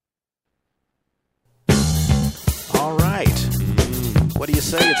What do you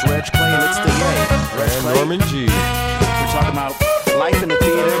say? It's Reg Clay and it's the Yay. Reg And Clay. Norman G. We're talking about life in the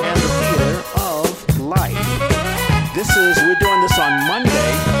theater and the theater of life. We're doing this on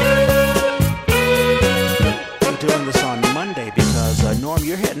Monday. We're doing this on Monday because, Norm,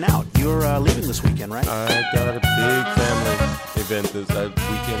 you're heading out. You're leaving this weekend, right? I got a big family event this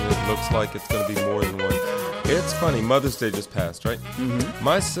weekend. It looks like it's going to be more than one. It's funny. Mother's Day just passed, right? Mm-hmm.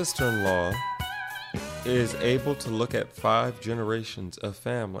 My sister-in-law is able to look at 5 generations of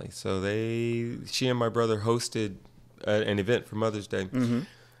family. So she and my brother hosted an event for Mother's Day. Mm-hmm.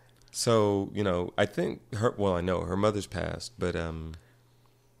 So, I think I know her mother's passed, but,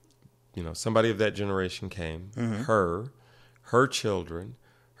 somebody of that generation came, mm-hmm. her children,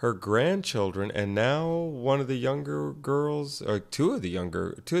 her grandchildren, and now one of the younger girls, or two of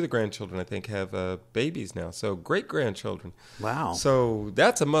the grandchildren, I think, have babies now. So great-grandchildren. Wow. So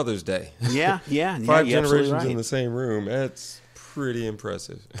that's a Mother's Day. Yeah. 5 generations right. in the same room. That's pretty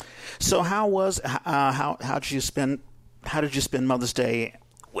impressive. So how did you spend Mother's Day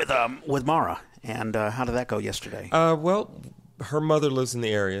with Mara, and how did that go yesterday? Well, her mother lives in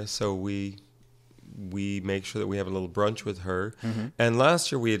the area, so we make sure that we have a little brunch with her. Mm-hmm. And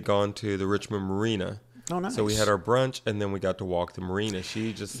last year we had gone to the Richmond Marina. Oh, nice. So we had our brunch, and then we got to walk the marina.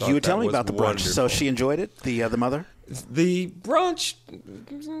 She just thought you were telling me about the brunch. Wonderful. So she enjoyed it, the mother? The brunch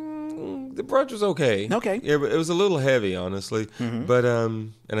was okay. Okay. It was a little heavy, honestly. Mm-hmm. But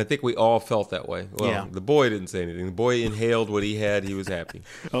and I think we all felt that way. Well, yeah. The boy didn't say anything. The boy inhaled what he had. He was happy.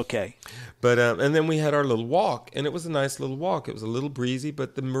 Okay. But and then we had our little walk, and it was a nice little walk. It was a little breezy,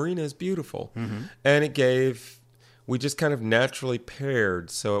 but the marina is beautiful. Mm-hmm. And we just kind of naturally paired.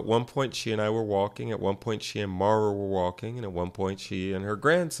 So at one point she and I were walking. At one point she and Mara were walking. And at one point she and her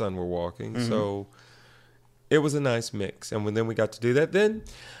grandson were walking. Mm-hmm. So it was a nice mix. And then we got to do that. Then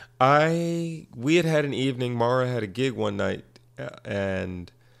we had an evening. Mara had a gig one night.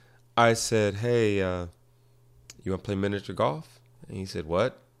 And I said, hey, you want to play miniature golf? And he said,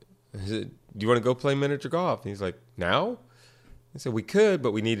 what? I said, do you want to go play miniature golf? And he's like, now? I said, we could,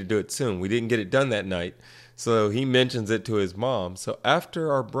 but we need to do it soon. We didn't get it done that night. So he mentions it to his mom. So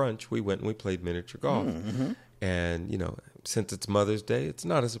after our brunch, we went and we played miniature golf. Mm-hmm. And, since it's Mother's Day, it's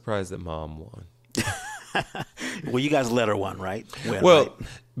not a surprise that Mom won. Well, you guys let her win, right? Right?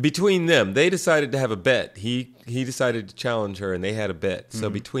 Between them, they decided to have a bet. He decided to challenge her, and they had a bet. So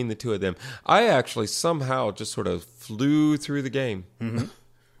between the two of them, I actually somehow just sort of flew through the game. Mm-hmm.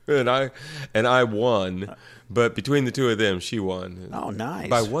 And I won, but between the two of them, she won. Oh, nice.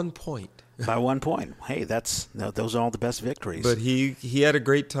 By 1 point. By 1 point. Hey, those are all the best victories. But he had a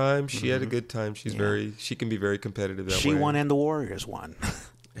great time. She had a good time. She can be very competitive that way. She won and the Warriors won.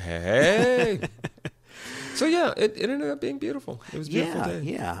 Hey. So yeah, it ended up being beautiful. It was a beautiful day.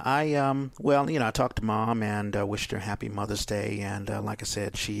 Yeah. I talked to Mom and wished her happy Mother's Day. And like I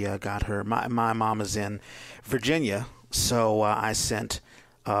said, she got her. My mom is in Virginia, so I sent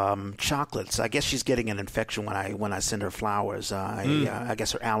chocolates. I guess she's getting an infection when I send her flowers. I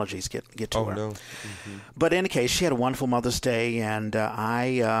guess her allergies get to her. No. Mm-hmm. But in any case, she had a wonderful Mother's Day, and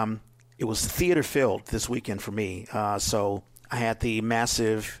it was theater filled this weekend for me. So I had the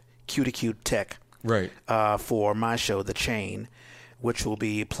massive Q2Q Tech for my show, The Chain, which will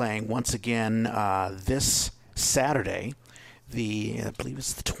be playing once again this Saturday. I believe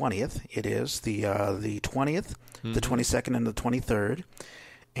it's the 20th. It is the 20th, the 22nd, and the 23rd.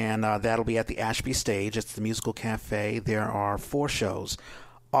 And that'll be at the Ashby Stage. It's the Musical Cafe. There are 4 shows.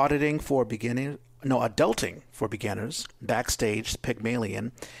 Adulting for Beginners, Backstage,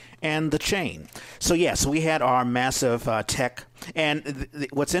 Pygmalion, and The Chain. So, yes, we had our massive tech. And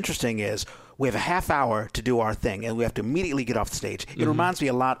what's interesting is we have a half hour to do our thing, and we have to immediately get off the stage. It reminds me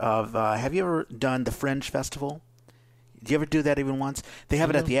a lot of, have you ever done the Fringe Festival? Did you ever do that even once? They have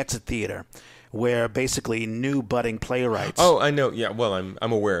it at the Exit Theater, where basically new budding playwrights. Oh, I know. Yeah, well,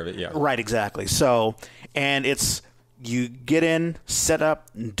 I'm aware of it. Yeah. Right. Exactly. So, and it's you get in, set up,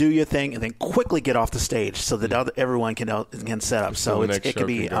 do your thing, and then quickly get off the stage so that everyone can set up. So it can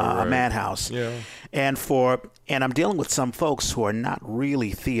be a madhouse. Yeah. And I'm dealing with some folks who are not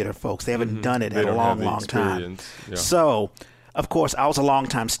really theater folks. They haven't done it in a long time. Yeah. So. Of course, I was a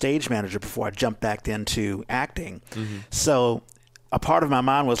long-time stage manager before I jumped back into acting. Mm-hmm. So a part of my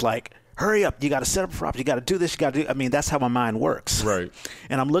mind was like, hurry up, you got to set up props, you got to do this, that's how my mind works. Right.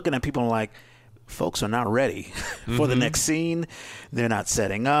 And I'm looking at people and like, folks are not ready for the next scene. They're not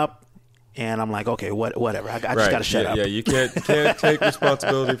setting up. And I'm like, okay, whatever. I just got to shut up. Yeah, you can't take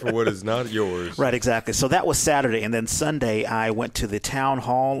responsibility for what is not yours. Right, exactly. So that was Saturday. And then Sunday, I went to the Town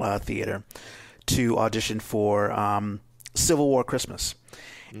Hall Theater to audition for Civil War Christmas.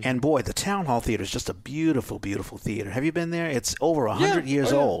 And boy, the Town Hall Theater is just a beautiful, beautiful theater. Have you been there? It's over 100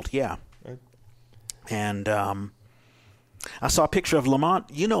 years old. Yeah. And I saw a picture of Lamont.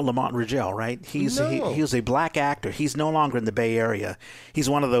 You know Lamont Rigel, right? He was a black actor. He's no longer in the Bay Area. He's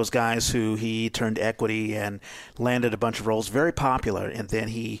one of those guys who he turned equity and landed a bunch of roles, very popular, and then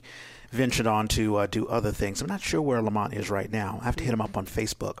he ventured on to do other things. I'm not sure where Lamont is right now. I have to hit him up on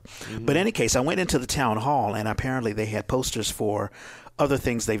Facebook. But in any case, I went into the town hall, and apparently they had posters for other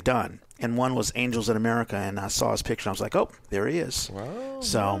things they've done. And one was Angels in America, and I saw his picture. And I was like, oh, there he is. Wow,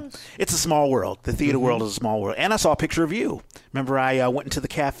 so nice. It's a small world. The theater world is a small world. And I saw a picture of you. Remember I went into the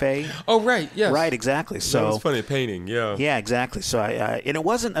cafe? Oh, right, yes. Right, exactly. So that was funny, a painting, yeah. Yeah, exactly. So and it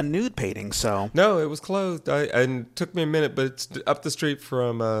wasn't a nude painting, so. No, it was closed. And it took me a minute, but it's up the street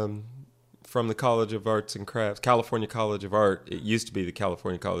from the College of Arts and Crafts, California College of Art. It used to be the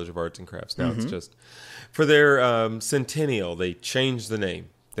California College of Arts and Crafts. Now it's just, for their centennial, they changed the name.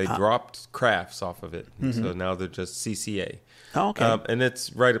 They dropped crafts off of it. So now they're just CCA. Oh, okay. And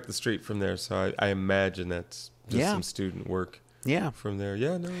it's right up the street from there. So I imagine that's just some student work. Yeah. From there.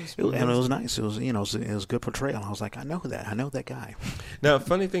 Yeah, no. And it was nice. It was, it was a good portrayal. I was like, I know that guy. Now,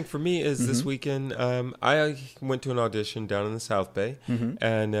 funny thing for me is this weekend, I went to an audition down in the South Bay,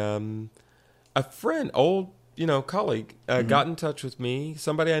 and a friend, old, colleague, got in touch with me.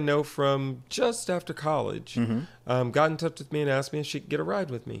 Somebody I know from just after college got in touch with me and asked me if she could get a ride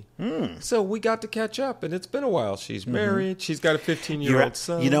with me. So we got to catch up, and it's been a while. She's married. She's got a 15-year-old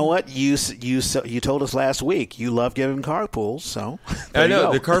son. You know what? You told us last week you love giving carpools, so I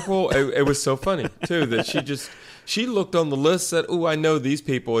know the carpool. It was so funny too that she looked on the list, said, "Oh, I know these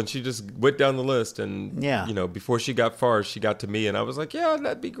people," and she just went down the list. And before she got far, she got to me, and I was like, "Yeah,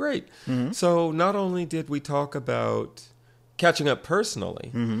 that'd be great." So not only did we talk about catching up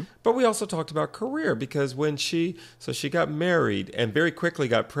personally, but we also talked about career, because when she got married and very quickly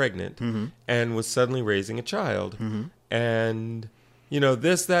got pregnant and was suddenly raising a child, and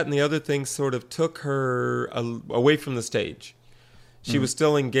this, that, and the other thing sort of took her away from the stage. She was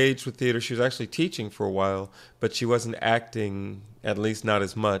still engaged with theater. She was actually teaching for a while, but she wasn't acting, at least not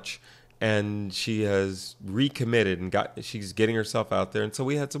as much. And she has recommitted and she's getting herself out there. And so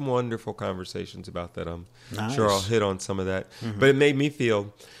we had some wonderful conversations about that. I'm sure I'll hit on some of that. But it made me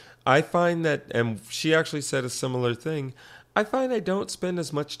feel, I find that, and she actually said a similar thing, I find I don't spend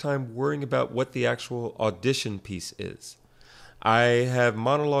as much time worrying about what the actual audition piece is. I have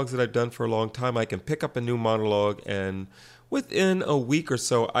monologues that I've done for a long time. I can pick up a new monologue, and within a week or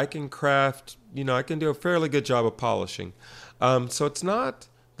so, I can craft, I can do a fairly good job of polishing. So it's not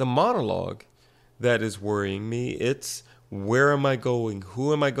the monologue that is worrying me. It's where am I going?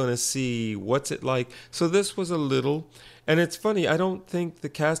 Who am I going to see? What's it like? So this was a little, and it's funny, I don't think the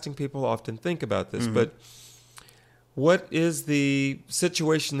casting people often think about this, but what is the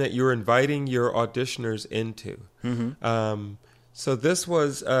situation that you're inviting your auditioners into? So this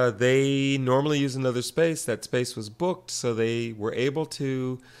was, they normally use another space. That space was booked, so they were able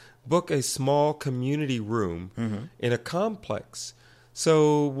to book a small community room in a complex.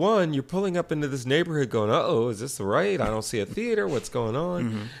 So, one, you're pulling up into this neighborhood going, uh-oh, is this right? I don't see a theater. What's going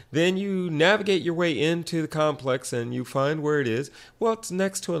on? Then you navigate your way into the complex, and you find where it is. Well, it's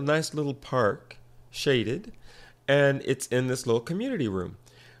next to a nice little park, shaded, and it's in this little community room.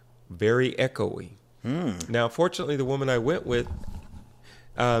 Very echoey. Now, fortunately, the woman I went with,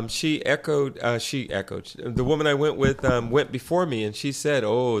 she echoed. The woman I went with went before me, and she said,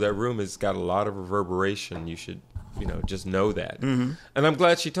 "Oh, that room has got a lot of reverberation. You should, just know that." And I'm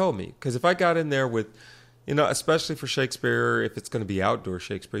glad she told me, because if I got in there with, especially for Shakespeare, if it's going to be outdoor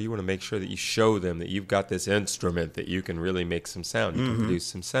Shakespeare, you want to make sure that you show them that you've got this instrument that you can really make some sound. You can produce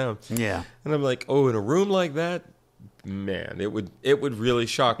some sound. Yeah. And I'm like, oh, in a room like that, man, it would really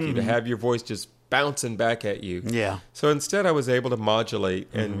shock you to have your voice just bouncing back at you. Yeah. So instead, I was able to modulate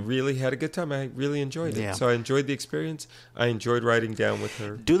and really had a good time. I really enjoyed it. Yeah. So I enjoyed the experience. I enjoyed writing down with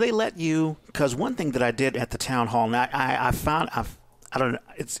her. Do they let you? Because one thing that I did at the town hall, and I found I don't know.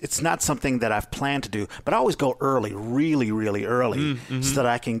 It's not something that I've planned to do, but I always go early, really, really early, so that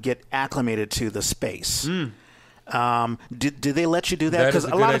I can get acclimated to the space. Do they let you do that? Because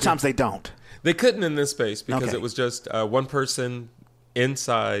a lot of times they don't. They couldn't in this space because it was just one person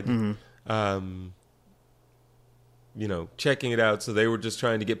inside. Checking it out. So they were just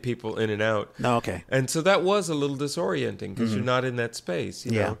trying to get people in and out. Oh, okay. And so that was a little disorienting because you're not in that space.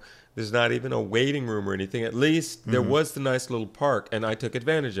 You know, there's not even a waiting room or anything. At least there was the nice little park, and I took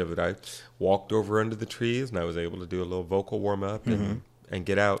advantage of it. I walked over under the trees, and I was able to do a little vocal warm up and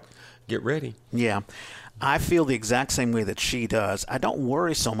get out, get ready. Yeah. I feel the exact same way that she does. I don't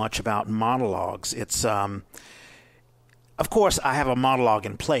worry so much about monologues. It's of course, I have a monologue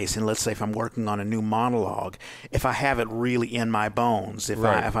in place, and let's say if I'm working on a new monologue, if I have it really in my bones, if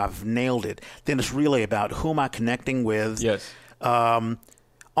I've nailed it, then it's really about who am I connecting with. Yes.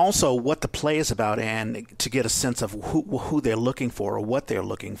 Also, what the play is about, and to get a sense of who they're looking for or what they're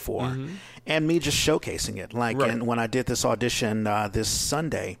looking for, and me just showcasing it. And when I did this audition this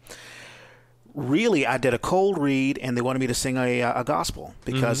Sunday, really, I did a cold read, and they wanted me to sing a gospel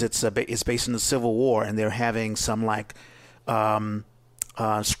because it's based in the Civil War, and they're having some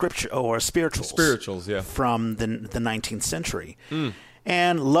scripture or spirituals from the 19th century.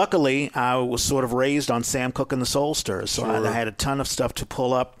 And luckily, I was sort of raised on Sam Cooke and the Soul Stirrers, so I had a ton of stuff to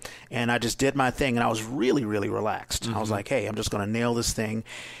pull up, and I just did my thing, and I was really, really relaxed. I was like, hey, I'm just going to nail this thing.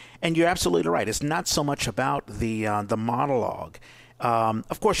 And you're absolutely right. It's not so much about the monologue.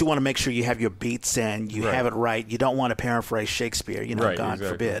 Of course, you want to make sure you have your beats and you have it right. You don't want to paraphrase Shakespeare, God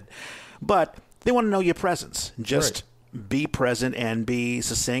forbid. But they want to know your presence. Just be present and be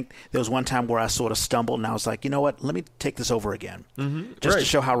succinct. There was one time where I sort of stumbled, and I was like, you know what? Let me take this over again. Just to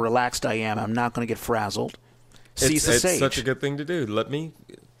show how relaxed I am. I'm not going to get frazzled. Seize the stage. It's such a good thing to do.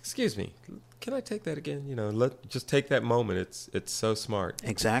 Excuse me, can I take that again? Just take that moment. It's so smart.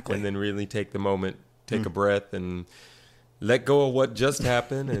 Exactly. And then really take the moment, take a breath, and let go of what just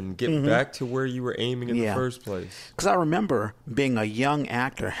happened and get back to where you were aiming in the first place. Because I remember being a young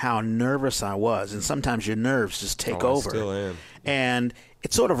actor, how nervous I was. And sometimes your nerves just take over. I still am. And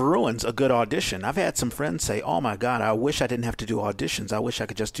it sort of ruins a good audition. I've had some friends say, oh, my God, I wish I didn't have to do auditions. I wish I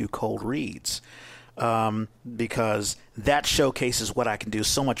could just do cold reads. Because that showcases what I can do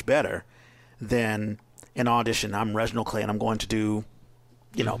so much better than an audition. I'm Reginald Clay, and I'm going to do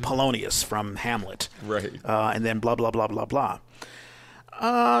Polonius from Hamlet. Right. And then blah, blah, blah, blah, blah.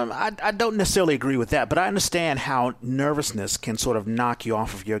 I don't necessarily agree with that, but I understand how nervousness can sort of knock you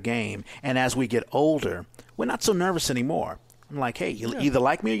off of your game. And as we get older, we're not so nervous anymore. I'm like, hey, you either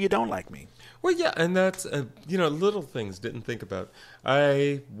like me or you don't like me. Well, yeah, and that's, little things didn't think about.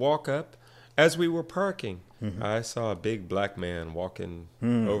 I walk up. As we were parking, I saw a big black man walking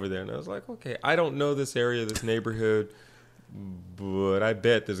over there, and I was like, okay, I don't know this area, this neighborhood, but I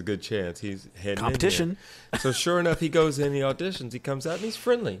bet there's a good chance he's heading competition. In so sure enough, he goes in, he auditions, he comes out, and he's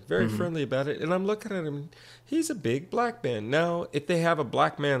friendly, very friendly about it. And I'm looking at him, and he's a big black man. Now, if they have a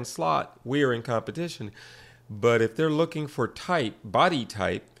black man slot, we are in competition. But if they're looking for body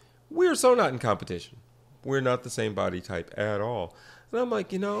type, we're so not in competition. We're not the same body type at all. And I'm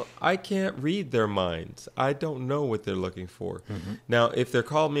like, I can't read their minds. I don't know what they're looking for. Now, if they're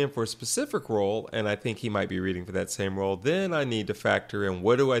calling me in for a specific role, and I think he might be reading for that same role, then I need to factor in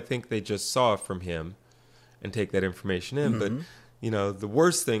what do I think they just saw from him and take that information in. But, the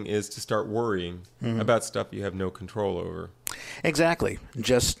worst thing is to start worrying about stuff you have no control over. Exactly.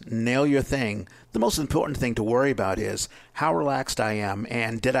 Just nail your thing. The most important thing to worry about is how relaxed I am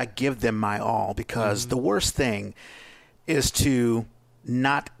and did I give them my all? Because the worst thing is to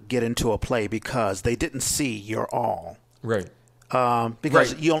not get into a play because they didn't see your all. Right.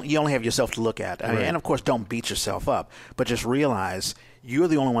 Because you only have yourself to look at. And, of course, don't beat yourself up. But just realize you're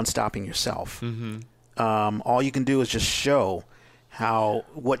the only one stopping yourself. All you can do is just show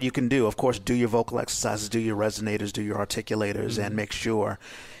what you can do. Of course, do your vocal exercises, do your resonators, do your articulators, and make sure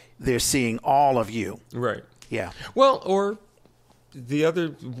they're seeing all of you. Right. Yeah. Well, or the other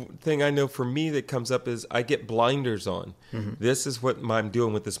thing I know for me that comes up is I get blinders on. This is what I'm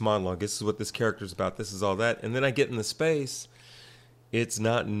doing with this monologue. This is what this character's about. This is all that. And then I get in the space. It's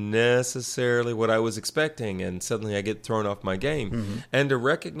not necessarily what I was expecting. And suddenly I get thrown off my game. And to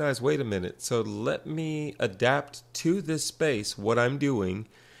recognize, wait a minute. So let me adapt to this space, what I'm doing.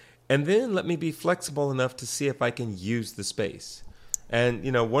 And then let me be flexible enough to see if I can use the space. And,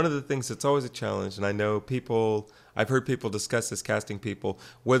 one of the things that's always a challenge, and I know I've heard people discuss this, casting people,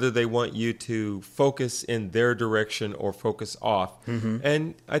 whether they want you to focus in their direction or focus off.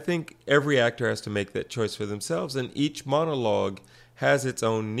 And I think every actor has to make that choice for themselves. And each monologue has its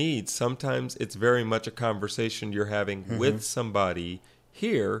own needs. Sometimes it's very much a conversation you're having with somebody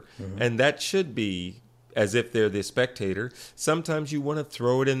here, and that should be as if they're the spectator. Sometimes you want to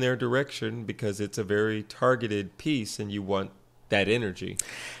throw it in their direction because it's a very targeted piece and you want that energy.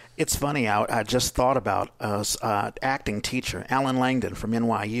 It's funny. I just thought about an acting teacher, Alan Langdon from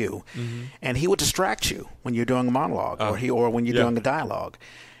NYU, and he would distract you when you're doing a monologue or when you're doing a dialogue.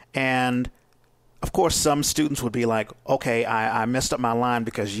 And, of course, some students would be like, okay, I messed up my line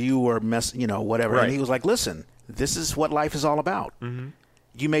because you were whatever. Right. And he was like, listen, this is what life is all about.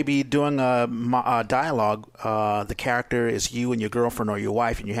 You may be doing a dialogue. The character is you and your girlfriend or your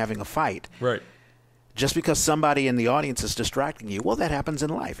wife, and you're having a fight. Right. Just because somebody in the audience is distracting you, well, that happens in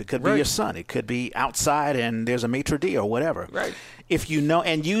life. It could be your son. It could be outside and there's a maitre d' or whatever. Right. If you know,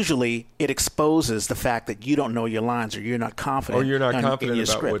 and usually it exposes the fact that you don't know your lines or you're not confident. Or you're not confident in your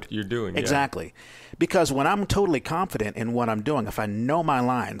about script. what you're doing. Exactly. Yeah. Because when I'm totally confident in what I'm doing, if I know my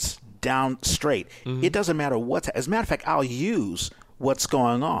lines down straight, it doesn't matter what's. As a matter of fact, I'll use what's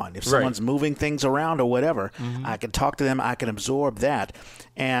going on. If someone's moving things around or whatever, I can talk to them. I can absorb that.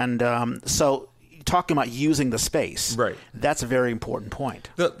 And so talking about using the space, that's a very important point.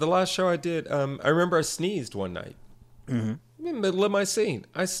 The last show I did, I remember I sneezed one night. In the middle of my scene,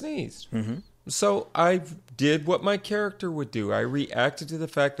 I sneezed. So I did what my character would do. I reacted to the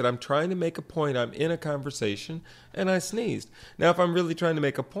fact that I'm trying to make a point. I'm in a conversation, and I sneezed. Now, if I'm really trying to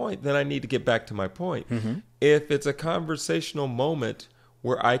make a point, then I need to get back to my point. If it's a conversational moment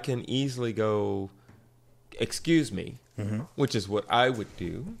where I can easily go, excuse me, which is what I would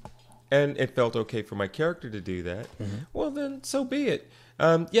do, and it felt okay for my character to do that, well, then so be it.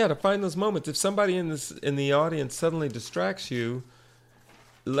 To find those moments. If somebody in the audience suddenly distracts you,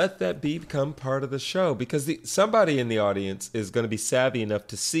 let that become part of the show, because somebody in the audience is going to be savvy enough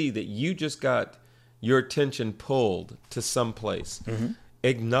to see that you just got your attention pulled to someplace.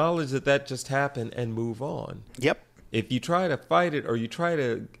 Acknowledge that just happened and move on. Yep. If you try to fight it or you try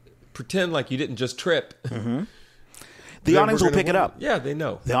to pretend like you didn't just trip, the audience will pick it up. Yeah, they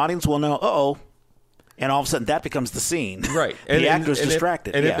know. The audience will know, uh-oh. And all of a sudden, that becomes the scene. Right. The actor's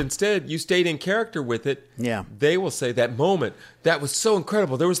distracted. If instead you stayed in character with it, yeah, they will say, that moment, that was so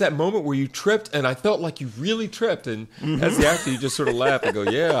incredible. There was that moment where you tripped, and I felt like you really tripped. And as the actor, you just sort of laugh and go,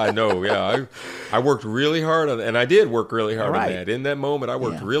 yeah, I know. Yeah, I worked really hard on it. And I did work really hard on that. In that moment, I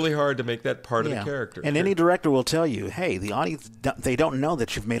worked really hard to make that part of the character. And any director will tell you, hey, the audience, they don't know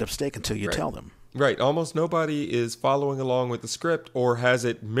that you've made a mistake until you tell them. Right. Almost nobody is following along with the script or has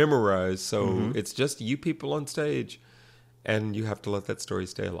it memorized. So it's just you people on stage, and you have to let that story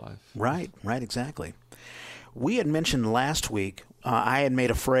stay alive. Right, exactly. We had mentioned last week, I had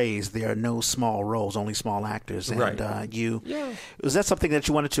made a phrase, there are no small roles, only small actors. And was that something that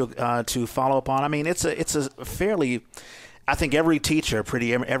you wanted to follow up on? I mean, it's a fairly... I think every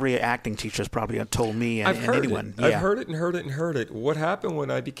acting teacher has probably told me and anyone. I've heard it. What happened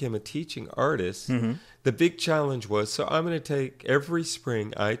when I became a teaching artist, the big challenge was, so I'm going to every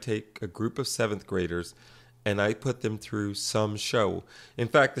spring, I take a group of 7th graders and I put them through some show. In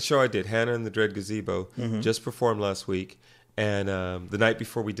fact, the show I did, Hannah and the Dread Gazebo, just performed last week, and the night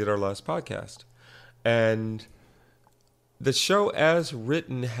before we did our last podcast. And the show as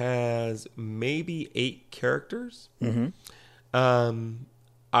written has maybe 8 characters.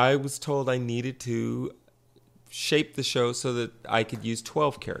 I was told I needed to shape the show so that I could use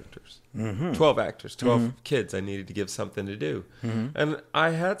 12 characters, 12 actors, 12 kids I needed to give something to do. And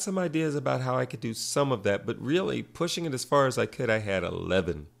I had some ideas about how I could do some of that, but really pushing it as far as I could, I had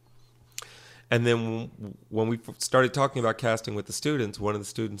 11. And then when we started talking about casting with the students, one of the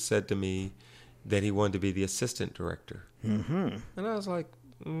students said to me that he wanted to be the assistant director. And I was like,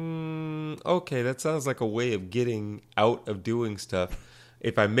 okay, that sounds like a way of getting out of doing stuff.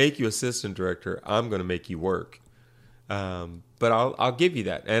 If I make you assistant director, I'm going to make you work. But I'll give you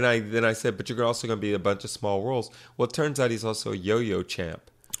that. And then I said, but you're also going to be a bunch of small roles. Well, it turns out he's also a yo-yo champ.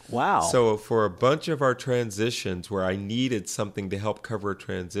 Wow. So for a bunch of our transitions where I needed something to help cover a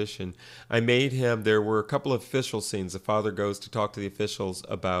transition, I made him, there were a couple of official scenes. The father goes to talk to the officials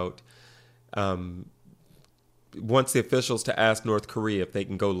about... wants the officials to ask North Korea if they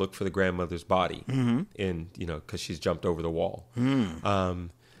can go look for the grandmother's body because she's jumped over the wall.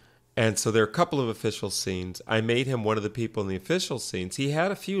 And so there are a couple of official scenes. I made him one of the people in the official scenes. He had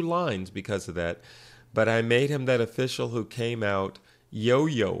a few lines because of that, but I made him that official who came out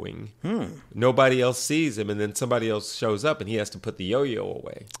yo-yoing. Nobody else sees him, and then somebody else shows up, and he has to put the yo-yo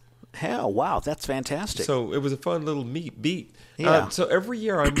away. Hell, wow, that's fantastic. So it was a fun little beat. Yeah. So every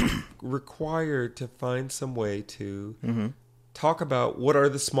year I'm required to find some way to talk about what are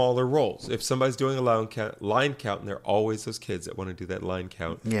the smaller roles. If somebody's doing a line count, and there are always those kids that want to do that line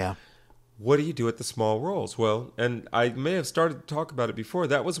count. Yeah. What do you do at the small roles? Well, and I may have started to talk about it before.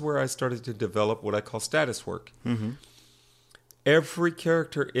 That was where I started to develop what I call status work. Every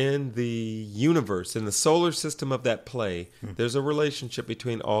character in the universe, in the solar system of that play, there's a relationship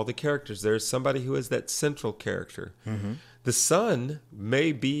between all the characters. There's somebody who is that central character. The sun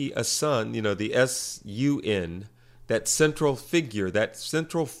may be a sun, the S-U-N, that central figure, that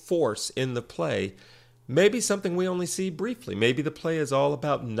central force in the play Maybe something we only see briefly. Maybe the play is all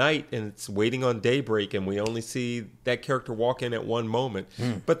about night and it's waiting on daybreak and we only see that character walk in at one moment.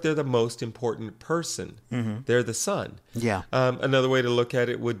 But they're the most important person. They're the sun. Yeah. Another way to look at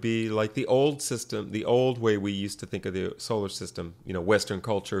it would be like the old system, the old way we used to think of the solar system, Western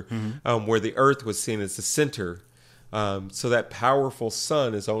culture, where the Earth was seen as the center. So that powerful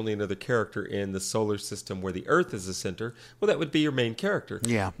sun is only another character in the solar system where the Earth is the center. Well, that would be your main character.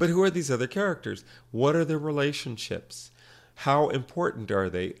 Yeah. But who are these other characters? What are their relationships? How important are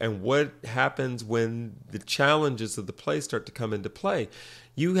they? And what happens when the challenges of the play start to come into play?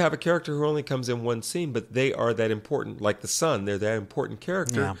 You have a character who only comes in one scene, but they are that important, like the sun. They're that important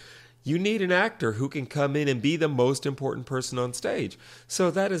character. Yeah. You need an actor who can come in and be the most important person on stage.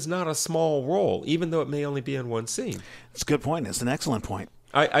 So that is not a small role, even though it may only be in one scene. It's a good point. It's an excellent point.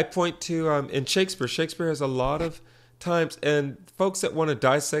 I point to, in Shakespeare has a lot of times, and folks that want to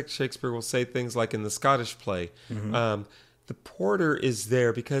dissect Shakespeare will say things like in the Scottish play, the porter is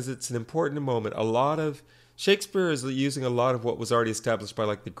there because it's an important moment. Shakespeare is using a lot of what was already established by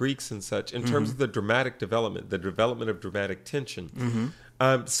like the Greeks and such in terms of the dramatic development, the development of dramatic tension.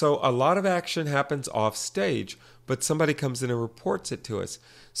 So a lot of action happens off stage, but somebody comes in and reports it to us.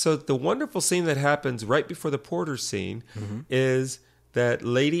 So the wonderful scene that happens right before the porter scene is that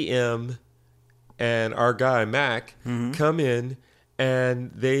Lady M and our guy Mac come in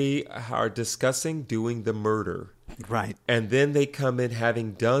and they are discussing doing the murder. Right. And then they come in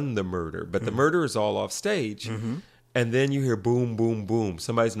having done the murder, but the murder is all off stage. And then you hear boom, boom, boom.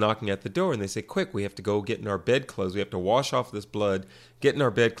 Somebody's knocking at the door and they say, quick, we have to go get in our bedclothes. We have to wash off this blood, get in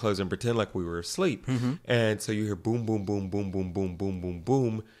our bedclothes and pretend like we were asleep. And so you hear boom, boom, boom, boom, boom, boom, boom, boom,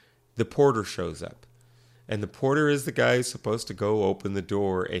 boom. The porter shows up. And the porter is the guy who's supposed to go open the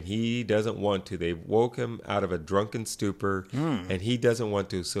door, and he doesn't want to. They woke him out of a drunken stupor, and he doesn't want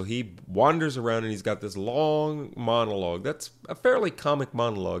to. So he wanders around, and he's got this long monologue. That's a fairly comic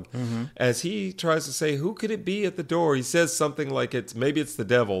monologue. As he tries to say, who could it be at the door? He says something like, maybe it's the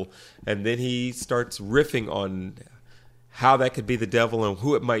devil. And then he starts riffing on how that could be the devil and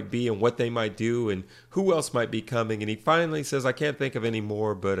who it might be and what they might do and who else might be coming. And he finally says, I can't think of any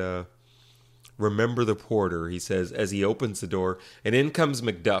more, but... remember the porter, he says, as he opens the door, and in comes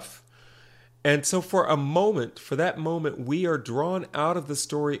Macduff. And so for that moment, we are drawn out of the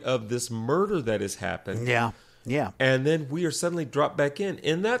story of this murder that has happened. Yeah, yeah. And then we are suddenly dropped back in.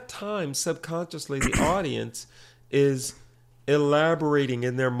 In that time, subconsciously, the audience is elaborating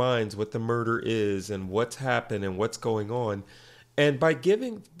in their minds what the murder is and what's happened and what's going on. And by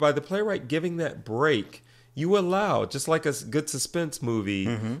the playwright giving that break, you allow, just like a good suspense movie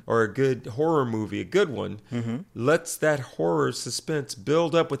or a good horror movie, a good one, lets that horror suspense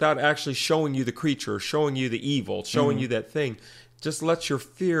build up without actually showing you the creature, showing you the evil, showing you that thing. Just lets your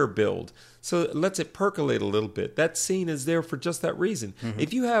fear build. So it lets it percolate a little bit. That scene is there for just that reason.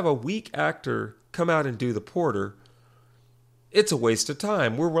 If you have a weak actor come out and do the porter, it's a waste of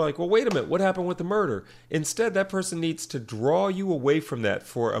time. We're like, well, wait a minute, what happened with the murder? Instead, that person needs to draw you away from that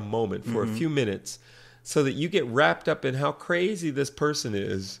for a moment, for a few minutes, so that you get wrapped up in how crazy this person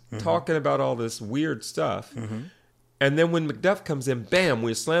is, talking about all this weird stuff. And then when Macduff comes in, bam,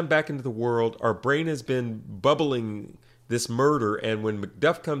 we're slammed back into the world. Our brain has been bubbling this murder. And when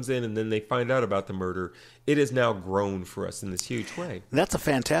Macduff comes in and then they find out about the murder, it is now grown for us in this huge way. That's a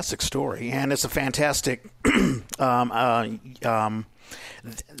fantastic story. And it's a fantastic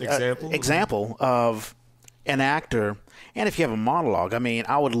example of an actor. And if you have a monologue, I mean,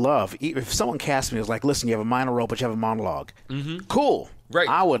 I would love, if someone cast me as like, listen, you have a minor role, but you have a monologue. Cool. Right.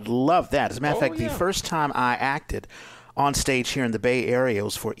 I would love that. As a matter of fact, the first time I acted on stage here in the Bay Area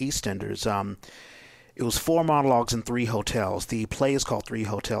was for EastEnders. It was 4 monologues in 3 hotels. The play is called 3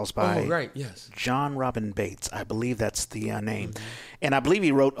 Hotels by John Robin Bates. I believe that's the name. And I believe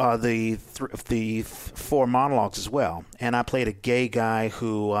he wrote the 4 monologues as well. And I played a gay guy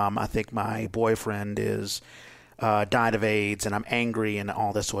who I think my boyfriend is... died of AIDS, and I'm angry and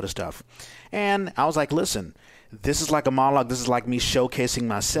all this sort of stuff. And I was like, listen, this is like a monologue. This is like me showcasing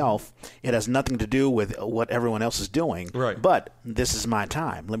myself. It has nothing to do with what everyone else is doing. Right. But this is my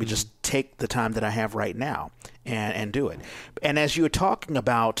time. Let me just take the time that I have right now and do it. And as you were talking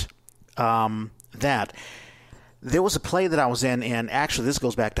about that, there was a play that I was in, and actually this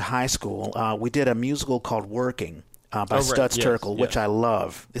goes back to high school. We did a musical called Working. By Stutz Terkel, which I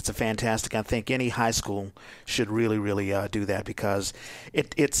love. It's a fantastic. I think any high school should really, really do that because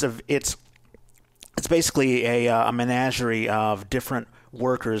it's basically a menagerie of different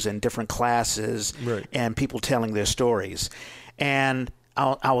workers in different classes and people telling their stories. And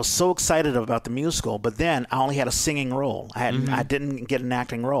I was so excited about the musical, but then I only had a singing role. I didn't get an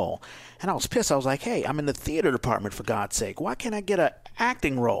acting role. And I was pissed. I was like, hey, I'm in the theater department, for God's sake. Why can't I get an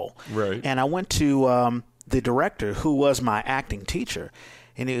acting role? Right. And I went to the director, who was my acting teacher,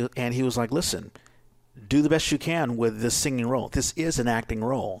 and he was like, listen, do the best you can with this singing role. This is an acting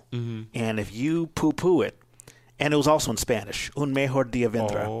role. And if you poo-poo it, and it was also in Spanish, Un mejor día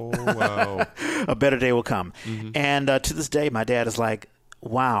vendrá. Oh, wow. A better day will come. And to this day, my dad is like,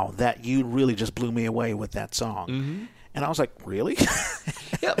 wow, that you really just blew me away with that song. And I was like, really?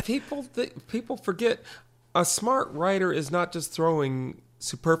 Yeah, people forget a smart writer is not just throwing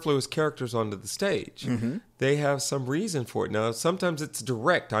superfluous characters onto the stage. They have some reason for it. Now, sometimes it's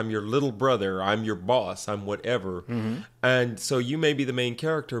direct. I'm your little brother. I'm your boss. I'm whatever. And so you may be the main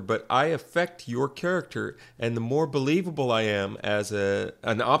character, but I affect your character. And the more believable I am as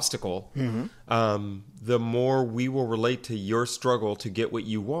an obstacle, the more we will relate to your struggle to get what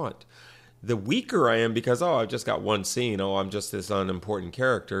you want. The weaker I am because, I've just got one scene. I'm just this unimportant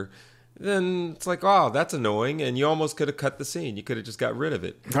character. Then it's like, that's annoying. And you almost could have cut the scene. You could have just got rid of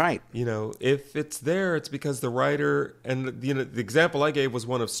it. Right. If it's there, it's because the writer, and the example I gave was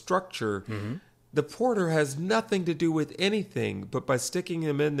one of structure. The porter has nothing to do with anything, but by sticking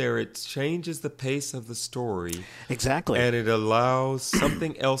him in there, it changes the pace of the story. Exactly. And it allows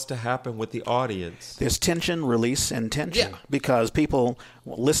something else to happen with the audience. There's tension, release, and tension. Yeah. Because people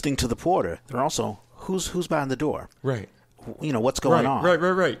listening to the porter, they're also, who's behind the door? Right. What's going on?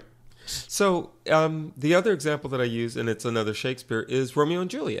 Right. So the other example that I use, and it's another Shakespeare, is Romeo and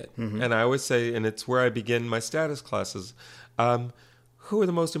Juliet. And I always say, and it's where I begin my status classes, who are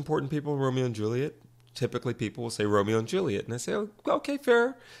the most important people in Romeo and Juliet? Typically people will say Romeo and Juliet. And I say, okay,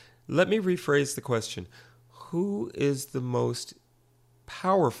 fair. Let me rephrase the question. Who is the most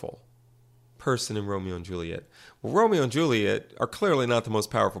powerful person in Romeo and Juliet? Well, Romeo and Juliet are clearly not the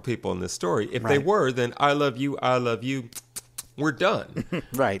most powerful people in this story. If they were, then I love you, we're done.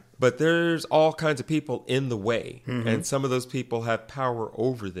 Right. But there's all kinds of people in the way, and some of those people have power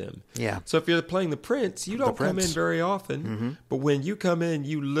over them. Yeah. So if you're playing the prince, you don't come in very often, but when you come in,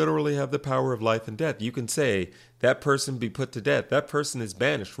 you literally have the power of life and death. You can say, that person be put to death. That person is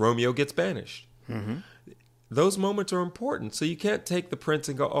banished. Romeo gets banished. Those moments are important. So you can't take the prince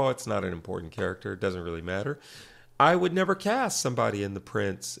and go, it's not an important character. It doesn't really matter. I would never cast somebody in the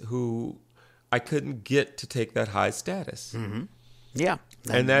prince who I couldn't get to take that high status. Yeah.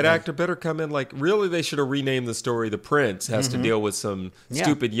 And that actor better come in like, really, they should have renamed the story The Prince has to deal with some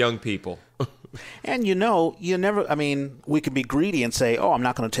stupid young people. And you never, we could be greedy and say, I'm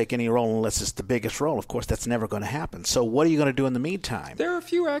not going to take any role unless it's the biggest role. Of course, that's never going to happen. So what are you going to do in the meantime? There are a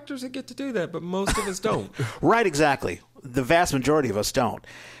few actors that get to do that, but most of us don't. Right, exactly. The vast majority of us don't.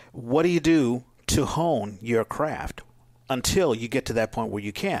 What do you do to hone your craft until you get to that point where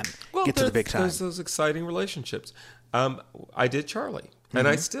you can get to the big time? There's those exciting relationships. I did Charlie, and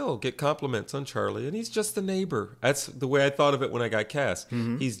I still get compliments on Charlie, and he's just the neighbor. That's the way I thought of it when I got cast.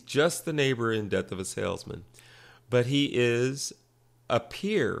 He's just the neighbor in Death of a Salesman. But he is a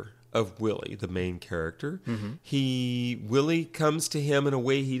peer of Willie, the main character. Willie comes to him in a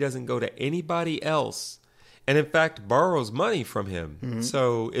way he doesn't go to anybody else, and in fact borrows money from him,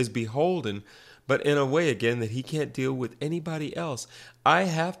 so is beholden, but in a way, again, that he can't deal with anybody else. I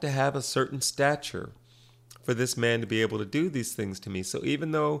have to have a certain stature for this man to be able to do these things to me. So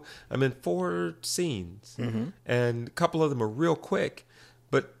even though I'm in 4 scenes, and a couple of them are real quick,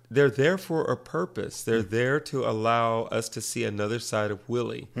 but they're there for a purpose. They're there to allow us to see another side of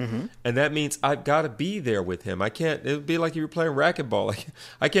Willie. And that means I've got to be there with him. I can't, it would be like you were playing racquetball.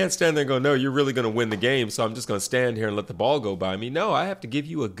 I can't stand there and go, no, you're really going to win the game, so I'm just going to stand here and let the ball go by me. No, I have to give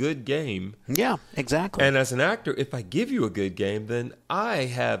you a good game. Yeah, exactly. And as an actor, if I give you a good game, then I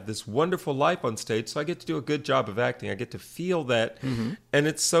have this wonderful life on stage, so I get to do a good job of acting. I get to feel that. And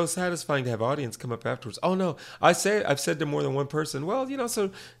it's so satisfying to have audience come up afterwards. Oh, no, I've said to more than one person, well,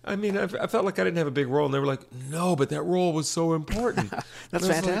 so I felt like I didn't have a big role, and they were like, no, but that role was so important. That's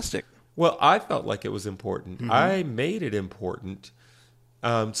fantastic. Well, I felt like it was important. I made it important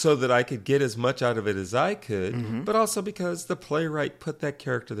so that I could get as much out of it as I could, but also because the playwright put that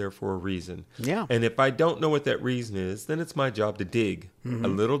character there for a reason. Yeah. And if I don't know what that reason is, then it's my job to dig a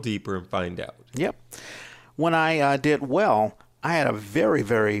little deeper and find out. Yep. When I did well, I had a very,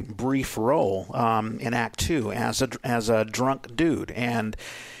 very brief role in Act 2 as a drunk dude, and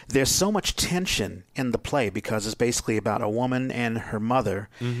there's so much tension in the play because it's basically about a woman and her mother,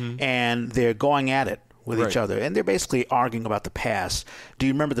 and they're going at it with each other, and they're basically arguing about the past. Do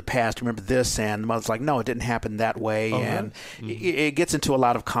you remember the past? Do you remember this? And the mother's like, no, it didn't happen that way, and it gets into a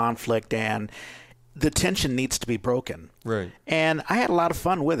lot of conflict, and the tension needs to be broken. Right. And I had a lot of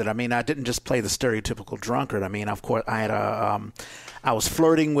fun with it. I mean, I didn't just play the stereotypical drunkard. I mean, of course, I was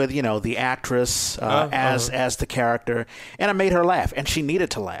flirting with, the actress as the character, and I made her laugh, and she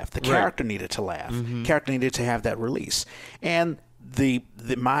needed to laugh. The character needed to laugh. Mm-hmm. Character needed to have that release. And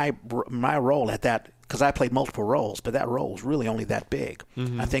my role at that, because I played multiple roles, but that role was really only that big.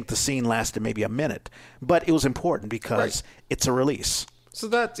 Mm-hmm. I think the scene lasted maybe a minute, but it was important because it's a release. So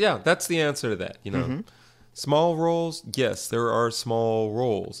that's the answer to that. Mm-hmm. Small roles, yes, there are small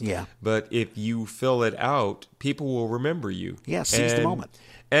roles. Yeah. But if you fill it out, people will remember you. Yeah, seize the moment.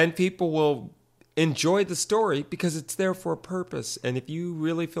 And people will enjoy the story because it's there for a purpose. And if you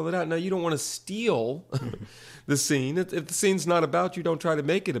really fill it out, now you don't want to steal the scene. If the scene's not about you, don't try to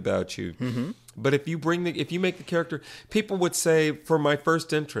make it about you. Mm-hmm. But if you make the character, people would say for my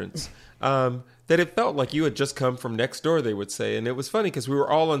first entrance, that it felt like you had just come from next door, they would say. And it was funny because we were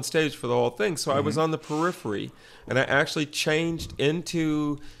all on stage for the whole thing. So I was on the periphery, and I actually changed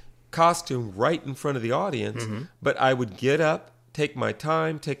into costume right in front of the audience. Mm-hmm. But I would get up, take my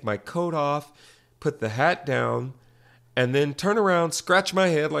time, take my coat off, put the hat down, and then turn around, scratch my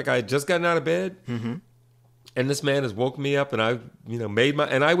head like I had just gotten out of bed. Mm-hmm. And this man has woke me up, and I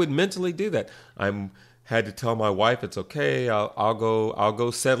and I would mentally do that. Had to tell my wife it's okay. I'll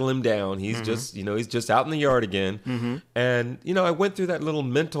go settle him down. He's just he's just out in the yard again. Mm-hmm. And I went through that little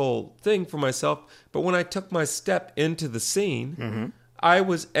mental thing for myself. But when I took my step into the scene, I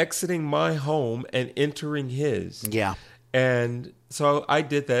was exiting my home and entering his. Yeah. And so I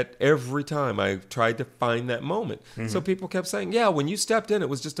did that every time. I tried to find that moment. Mm-hmm. So people kept saying, "Yeah, when you stepped in, it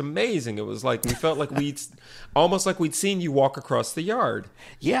was just amazing. It was like we felt like almost like we'd seen you walk across the yard."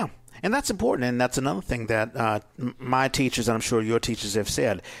 Yeah. And that's important, and that's another thing that my teachers, and I'm sure your teachers have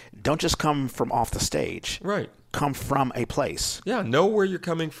said, don't just come from off the stage. Right. Come from a place. Yeah, know where you're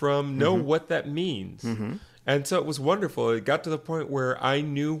coming from, know what that means. Mm-hmm. And so it was wonderful. It got to the point where I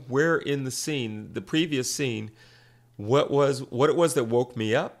knew where in the scene, the previous scene, what it was that woke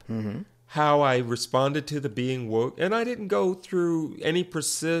me up, how I responded to the being woke. And I didn't go through any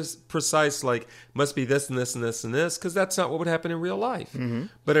precise like, must be this and this and this and this, because that's not what would happen in real life. Mm-hmm.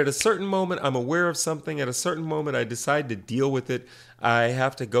 But at a certain moment, I'm aware of something. At a certain moment, I decide to deal with it. I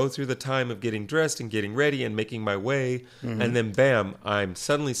have to go through the time of getting dressed and getting ready and making my way. Mm-hmm. And then, bam, I'm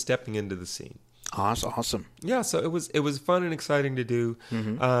suddenly stepping into the scene. Awesome. Yeah, so it was fun and exciting to do.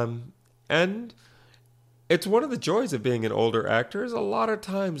 Mm-hmm. And it's one of the joys of being an older actor is a lot of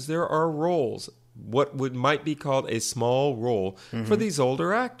times there are roles, what might be called a small role for these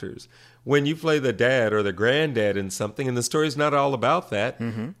older actors. When you play the dad or the granddad in something, and the story's not all about that,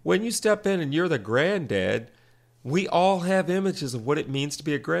 when you step in and you're the granddad, we all have images of what it means to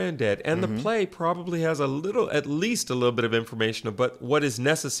be a granddad. And the play probably has at least a little bit of information about what is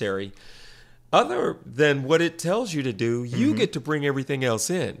necessary. Other than what it tells you to do, you get to bring everything else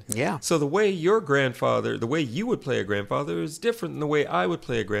in. Yeah. So the way you would play a grandfather is different than the way I would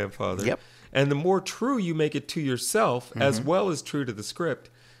play a grandfather. Yep. And the more true you make it to yourself, as well as true to the script,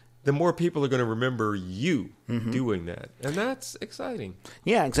 the more people are going to remember you doing that. And that's exciting.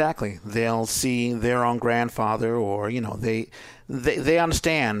 Yeah, exactly. They'll see their own grandfather, or, they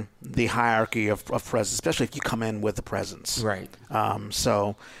understand the hierarchy of presence, especially if you come in with the presence. Right.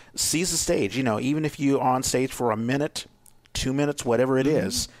 So seize the stage. Even if you are on stage for a minute, 2 minutes, whatever it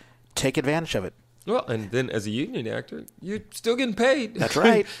is, take advantage of it. Well, and then as a union actor, you're still getting paid. That's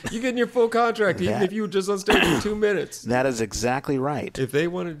right. You're getting your full contract, even if you were just on stage for 2 minutes. That is exactly right. If they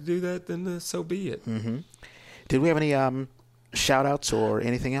wanted to do that, then so be it. Mm-hmm. Did we have any shout-outs or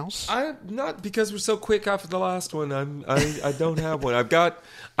anything else? Not because we're so quick after the last one. I don't have one. I've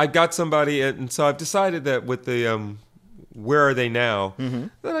got somebody, and so I've decided that with the where are they now?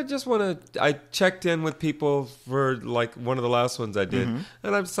 That I just want to. I checked in with people for like one of the last ones I did,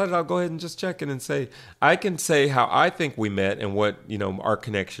 and I've decided I'll go ahead and just check in and say I can say how I think we met and what our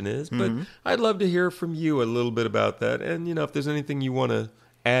connection is. But I'd love to hear from you a little bit about that, and if there's anything you want to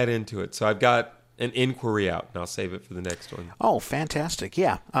add into it. So I've got an inquiry out, and I'll save it for the next one. Oh, fantastic!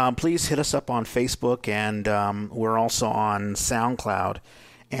 Yeah, please hit us up on Facebook, and we're also on SoundCloud.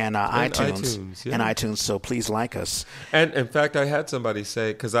 And iTunes. Yeah. And iTunes, so please like us. And in fact, I had somebody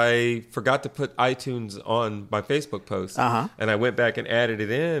say, because I forgot to put iTunes on my Facebook post, and I went back and added it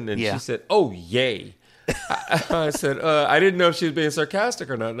in, and she said, "Oh, yay." I said, I didn't know if she was being sarcastic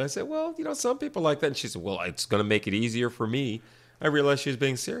or not. And I said, well, some people like that. And she said, well, it's going to make it easier for me. I realized she was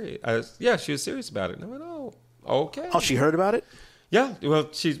being serious. She was serious about it. And I went, oh, okay. Oh, she heard about it? Yeah. Well,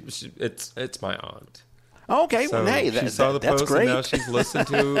 it's my aunt. Okay, So well, hey, she saw the that's post, great. and now she's listened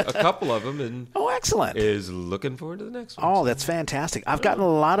to a couple of them, and excellent. is looking forward to the next one. Oh, that's fantastic. I've gotten a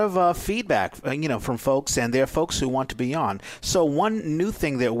lot of feedback, from folks, and there are folks who want to be on. So one new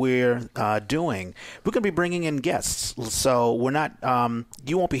thing that we're doing, we're going to be bringing in guests. So we're not,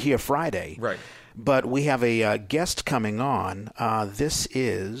 you won't be here Friday. Right. But we have a guest coming on. This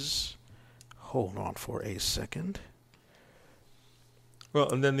is, hold on for a second. Well,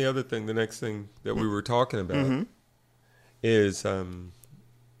 and then the next thing that we were talking about is,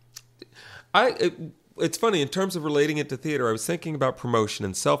 it's funny, in terms of relating it to theater, I was thinking about promotion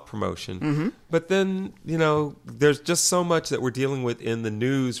and self-promotion. But then, there's just so much that we're dealing with in the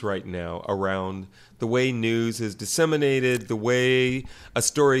news right now around the way news is disseminated, the way a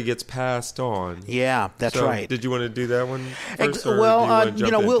story gets passed on. Yeah, that's right. Did you want to do that one first?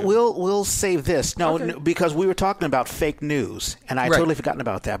 We'll save this. No, because we were talking about fake news, and I totally forgotten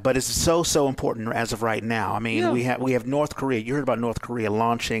about that. But it's so important as of right now. I mean, we have North Korea. You heard about North Korea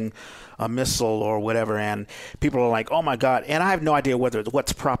launching a missile or whatever, and people are like, "Oh my God!" And I have no idea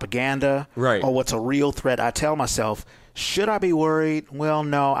what's propaganda or what's a real threat. I tell myself, should I be worried? Well,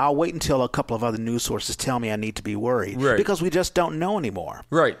 no. I'll wait until a couple of other news sources tell me I need to be worried, because we just don't know anymore.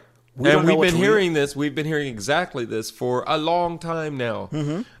 Right. We've been hearing this. We've been hearing exactly this for a long time now.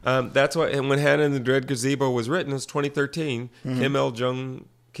 That's why, and when Hannah and the Dread Gazebo was written, it was 2013. Kim Jong-il,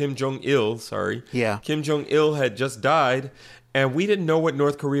 Kim Jong-il had just died. And we didn't know what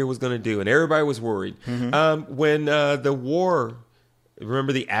North Korea was going to do, and everybody was worried. When the war,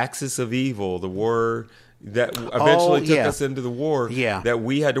 remember the axis of evil, the war that eventually took us into the war, that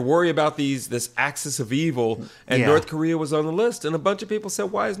we had to worry about this axis of evil, and North Korea was on the list. And a bunch of people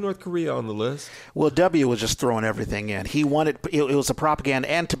said, why is North Korea on the list? Well, W was just throwing everything in. He wanted, it was a propaganda,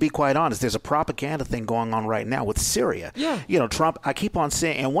 and to be quite honest, there's a propaganda thing going on right now with Syria. Trump, I keep on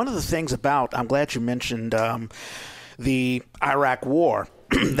saying, and one of the things about, I'm glad you mentioned the Iraq War,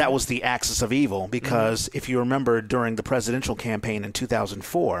 that was the axis of evil, because if you remember during the presidential campaign in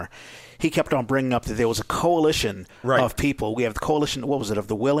 2004, he kept on bringing up that there was a coalition of people. We have the coalition, what was it, of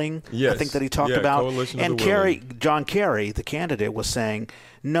the willing, I think that he talked about. And John Kerry, the candidate, was saying,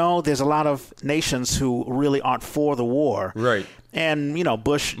 no, there's a lot of nations who really aren't for the war. Right. And,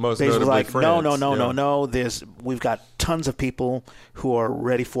 Bush basically was like, France. no, we've got tons of people who are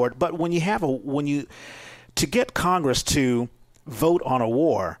ready for it. But to get Congress to vote on a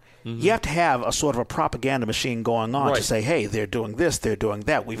war, you have to have a sort of a propaganda machine going on to say, hey, they're doing this, they're doing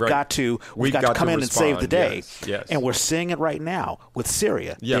that. We've got to come in and save the day. Yes. And we're seeing it right now with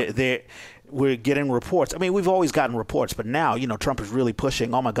Syria. We're getting reports. I mean, we've always gotten reports, but now, Trump is really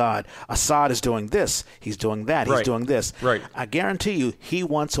pushing, oh my God, Assad is doing this, he's doing that, he's doing this. Right. I guarantee you he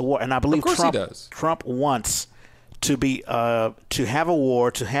wants a war, and I believe Trump wants to have a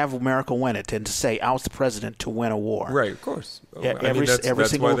war, to have America win it, and to say I was the president to win a war. Right, of course. Every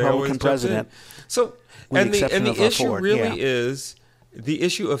single Republican president. So, and the issue really is the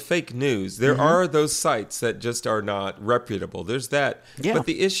issue of fake news. There are those sites that just are not reputable. There's that. Yeah. But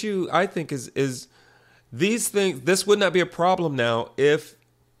the issue, I think, is these things. This would not be a problem now if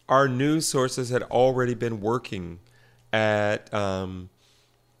our news sources had already been working at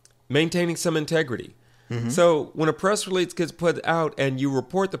maintaining some integrity. So when a press release gets put out and you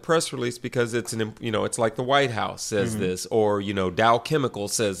report the press release because it's it's like the White House says this, or Dow Chemical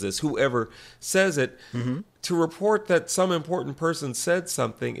says this, whoever says it, to report that some important person said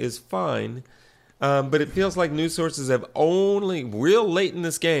something is fine, but it feels like news sources have only real late in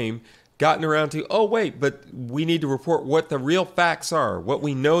this game gotten around to, but we need to report what the real facts are, what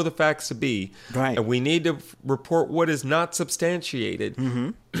we know the facts to be, and we need to report what is not substantiated.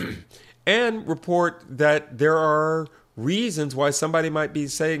 And report that there are reasons why somebody might be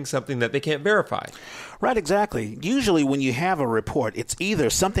saying something that they can't verify. Right, exactly. Usually when you have a report, it's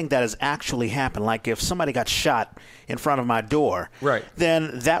either something that has actually happened, like if somebody got shot in front of my door,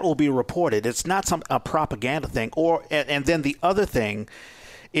 then that will be reported. It's not a propaganda thing. And then the other thing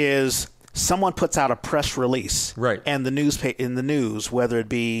is someone puts out a press release, and in the news, whether it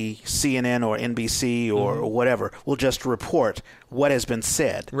be CNN or NBC or whatever, will just report what has been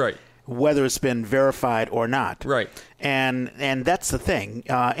said. Whether it's been verified or not. And that's the thing.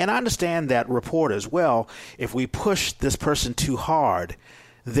 And I understand that reporters, if we push this person too hard,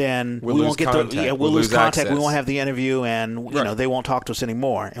 then we won't get we'll lose contact. Access. We won't have the interview, and they won't talk to us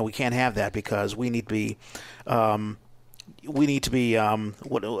anymore. And we can't have that because we need to be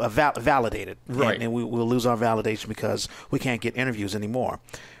validated. And we'll lose our validation because we can't get interviews anymore,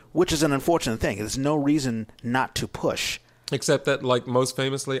 which is an unfortunate thing. There's no reason not to push. Except that, like most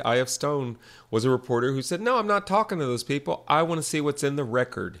famously, I.F. Stone was a reporter who said, no, I'm not talking to those people. I want to see what's in the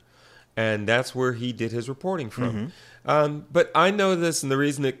record. And that's where he did his reporting from. But I know this, and the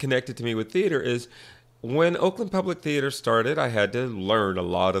reason it connected to me with theater is when Oakland Public Theater started, I had to learn a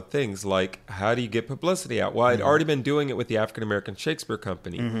lot of things, like how do you get publicity out? Well, I'd already been doing it with the African American Shakespeare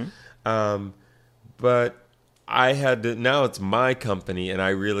Company. But I had to, now it's my company, and I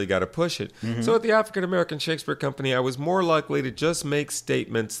really got to push it. So at the African American Shakespeare Company, I was more likely to just make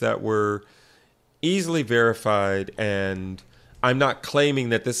statements that were easily verified, and I'm not claiming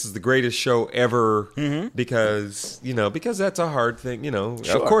that this is the greatest show ever because that's a hard thing.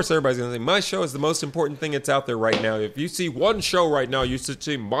 Of course, everybody's going to say, my show is the most important thing that's out there right now. If you see one show right now, you should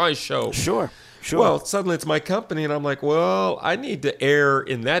see my show. Sure. Well, suddenly it's my company, and I'm like, well, I need to err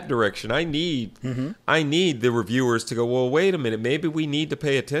in that direction. I need the reviewers to go, well, wait a minute, maybe we need to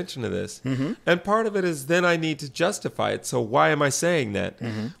pay attention to this. And part of it is then I need to justify it. So why am I saying that?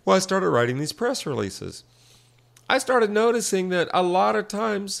 Well, I started writing these press releases. I started noticing that a lot of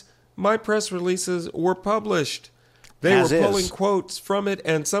times my press releases were published. They were pulling quotes from it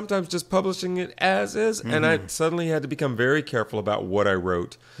and sometimes just publishing it as is. And I suddenly had to become very careful about what I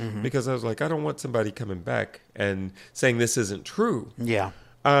wrote because I was like, I don't want somebody coming back and saying this isn't true. Yeah.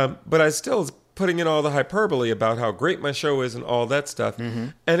 But I still was putting in all the hyperbole about how great my show is and all that stuff.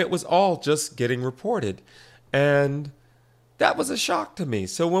 And it was all just getting reported. And that was a shock to me.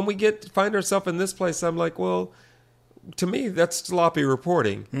 So when we find ourselves in this place, I'm like, well, to me, that's sloppy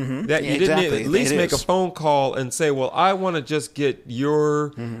reporting. That you didn't at least make a phone call and say, well, I want to just get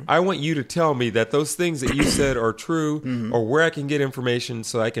I want you to tell me that those things that you said are true or where I can get information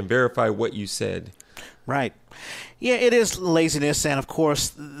so I can verify what you said. Right. Yeah, it is laziness. And, of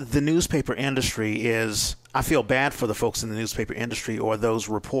course, the newspaper industry is, I feel bad for the folks in the newspaper industry or those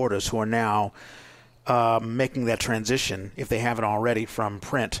reporters who are now making that transition, if they haven't already, from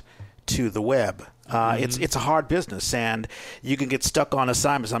print to the web. It's a hard business, and you can get stuck on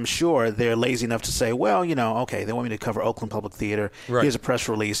assignments. I'm sure they're lazy enough to say, well, okay, they want me to cover Oakland Public Theater. Right. Here's a press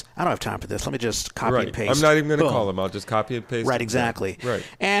release. I don't have time for this. Let me just copy and paste. I'm not even going to call them. I'll just copy and paste. Right, exactly. Right.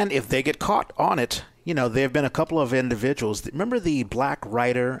 And if they get caught on it, there have been a couple of individuals. Remember the black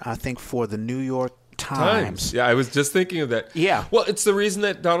writer, I think, for the New York Times. Yeah, I was just thinking of that. Yeah. Well, it's the reason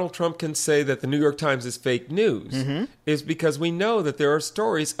that Donald Trump can say that the New York Times is fake news is because we know that there are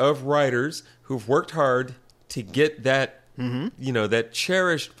stories of writers who've worked hard to get that, that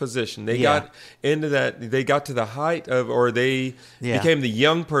cherished position. They got into that. They got to the height of, or they became the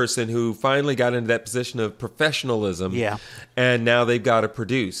young person who finally got into that position of professionalism. Yeah. And now they've got to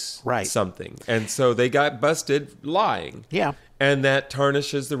produce something. And so they got busted lying. Yeah. And that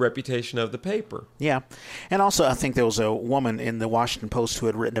tarnishes the reputation of the paper. Yeah. And also, I think there was a woman in the Washington Post who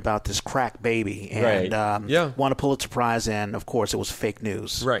had written about this crack baby and won a Pulitzer Prize, and, of course, it was fake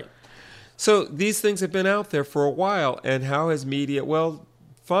news. Right. So these things have been out there for a while, and how has media... Well,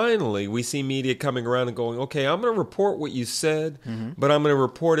 finally, we see media coming around and going, okay, I'm going to report what you said, but I'm going to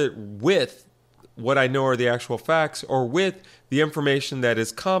report it with what I know are the actual facts or with the information that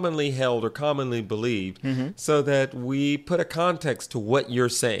is commonly held or commonly believed so that we put a context to what you're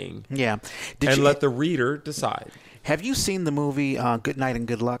saying. Yeah. Let the reader decide. Have you seen the movie Good Night and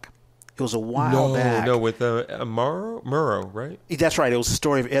Good Luck? It was a while back. No, with Murrow, right? That's right. It was the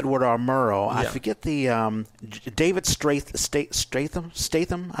story of Edward R. Murrow. I forget the David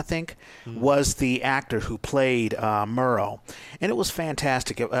Statham, I think, was the actor who played Murrow, and it was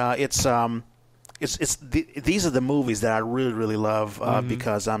fantastic. These are the movies that I really, really love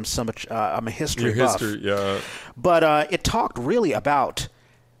because I'm I'm a history buff. But it talked really about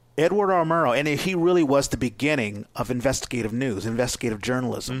Edward R. Murrow, and he really was the beginning of investigative news, investigative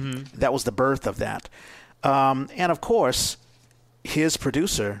journalism. That was the birth of that. And, of course, his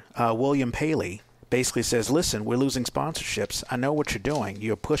producer, William Paley, basically says, listen, we're losing sponsorships. I know what you're doing.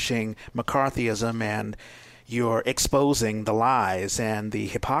 You're pushing McCarthyism and you're exposing the lies and the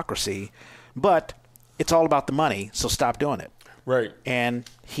hypocrisy, but it's all about the money, so stop doing it. Right. And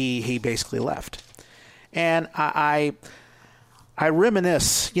he basically left. And I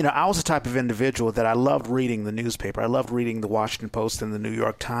reminisce, I was the type of individual that I loved reading the newspaper. I loved reading the Washington Post and the New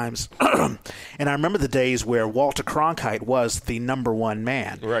York Times. And I remember the days where Walter Cronkite was the number one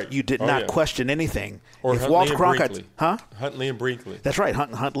man. Right. You did not question anything. Or if Huntley Walter and Cronkite, Brinkley. Huh? Huntley and Brinkley. That's right.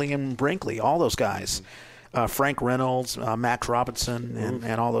 Huntley and Brinkley, all those guys. Frank Reynolds, Max Robinson,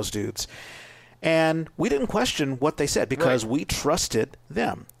 and all those dudes. And we didn't question what they said because we trusted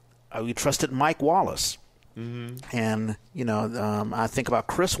them. We trusted Mike Wallace. And, I think about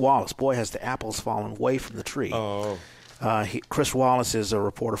Chris Wallace. Boy, has the apples fallen way from the tree. Oh. Chris Wallace is a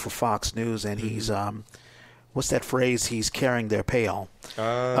reporter for Fox News, and he's, what's that phrase? He's carrying their pail.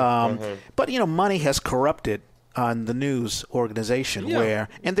 But, money has corrupted on the news organization Yeah.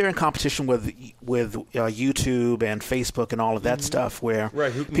 and they're in competition with YouTube and Facebook and all of that stuff where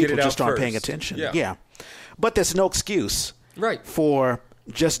Who can people get it just out aren't paying first. attention. Yeah. But there's no excuse for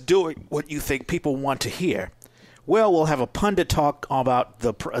just doing what you think people want to hear. Well, we'll have a pundit talk about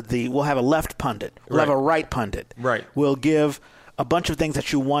we'll have a left pundit. We'll have a right pundit. Right. We'll give a bunch of things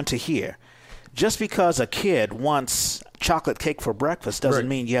that you want to hear. Just because a kid wants chocolate cake for breakfast doesn't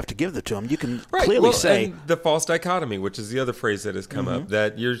mean you have to give it to him. You can clearly say... And the false dichotomy, which is the other phrase that has come up,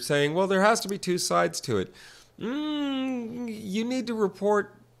 that you're saying, well, there has to be two sides to it. You need to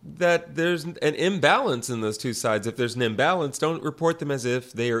report that there's an imbalance in those two sides. If there's an imbalance, don't report them as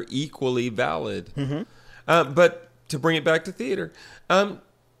if they are equally valid. But to bring it back to theater,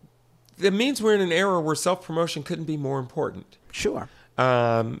 it means we're in an era where self-promotion couldn't be more important. Sure.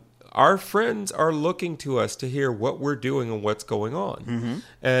 Our friends are looking to us to hear what we're doing and what's going on.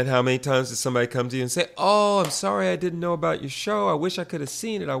 And how many times does somebody come to you and say, oh, I'm sorry I didn't know about your show. I wish I could have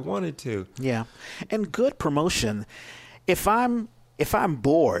seen it. I wanted to. Yeah. And good promotion. If I'm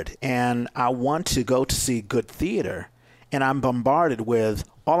bored and I want to go to see good theater and I'm bombarded with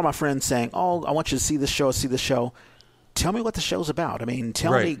all of my friends saying, oh, I want you to see this show. Tell me what the show's about. I mean,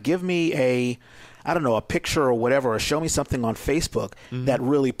 give me a picture or whatever, or show me something on Facebook that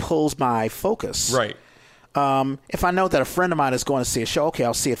really pulls my focus. Right. If I know that a friend of mine is going to see a show, okay,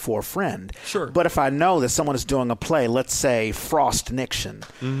 I'll see it for a friend. Sure. But if I know that someone is doing a play, let's say Frost Nixon,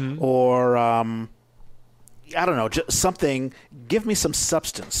 or just something, give me some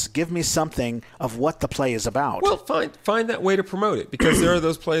substance. Give me something of what the play is about. Well, find that way to promote it, because there are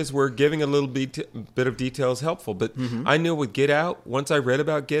those plays where giving a little bit of detail is helpful. But I knew with Get Out, once I read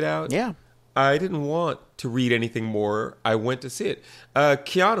about Get Out, I didn't want to read anything more. I went to see it.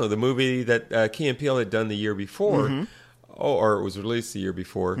 Keanu, the movie that Key and Peele had done the year before, or it was released the year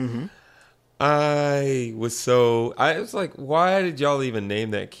before, I was like, why did y'all even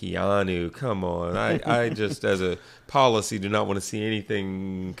name that Keanu? Come on. I just, as a policy, do not want to see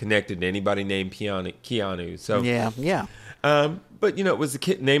anything connected to anybody named Keanu. So Yeah. But, it was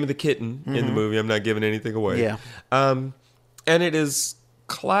the name of the kitten in the movie. I'm not giving anything away. Yeah. And it is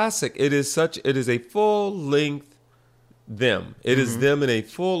classic. It is a full-length them. It is them in a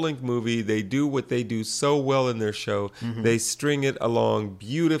full-length movie. They do what they do so well in their show. They string it along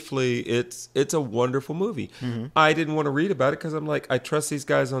beautifully. It's a wonderful movie. I didn't want to read about it because I'm like, I trust these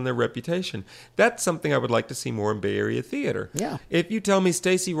guys on their reputation. That's something I would like to see more in Bay Area theater. Yeah. If you tell me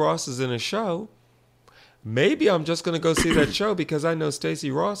Stacey Ross is in a show, maybe I'm just going to go see that show because I know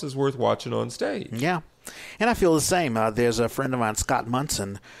Stacey Ross is worth watching on stage. Yeah. And I feel the same. There's a friend of mine, Scott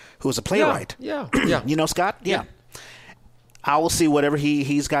Munson, who's a playwright. Yeah. You know Scott? Yeah. I will see whatever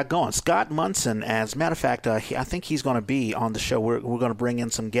he's got going. Scott Munson, as a matter of fact, I think he's going to be on the show. We're going to bring in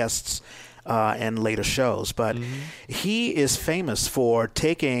some guests in later shows. But he is famous for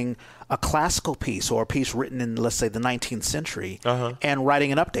taking a classical piece or a piece written in, let's say, the 19th century and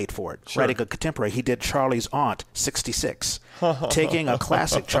writing an update for it, writing a contemporary. He did Charlie's Aunt, 66, taking a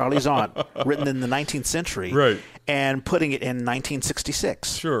classic, Charlie's Aunt, written in the 19th century and putting it in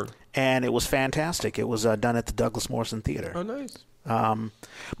 1966. Sure. And it was fantastic. It was done at the Douglas Morrison Theater. Oh, nice.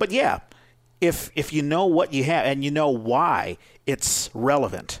 But yeah, if you know what you have and you know why it's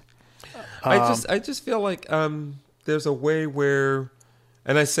relevant. I just feel like there's a way where,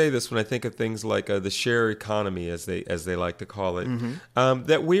 and I say this when I think of things like the share economy, as they like to call it,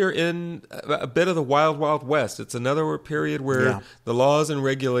 that we are in a bit of the wild, wild west. It's another period where the laws and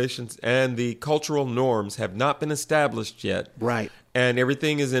regulations and the cultural norms have not been established yet. Right. And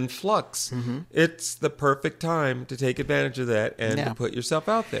everything is in flux. It's the perfect time to take advantage of that and to put yourself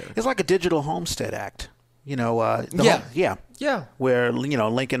out there. It's like a digital homestead act. Where,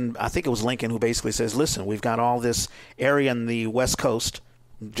 Lincoln, I think it was Lincoln who basically says, listen, we've got all this area in the West Coast.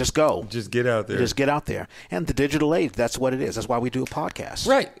 Just go. Just get out there. Just get out there. And the digital age, that's what it is. That's why we do a podcast.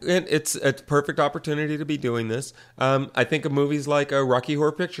 Right. And it's a perfect opportunity to be doing this. I think of movies like a Rocky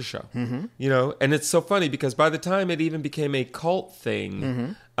Horror Picture Show. And it's so funny because by the time it even became a cult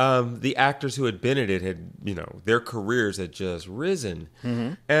thing, the actors who had been in it had, their careers had just risen.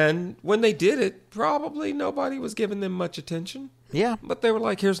 And when they did it, probably nobody was giving them much attention. Yeah. But they were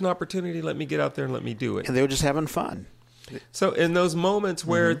like, here's an opportunity. Let me get out there and let me do it. And they were just having fun. So in those moments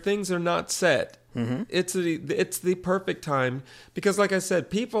where things are not set, It's the perfect time because, like I said,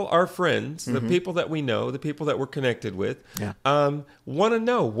 people are friends. The people that we know, the people that we're connected with, want to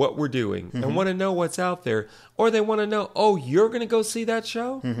know what we're doing and want to know what's out there, or they want to know, oh, you're going to go see that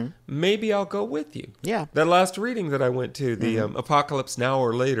show? Maybe I'll go with you. Yeah. That last reading that I went to, the Apocalypse Now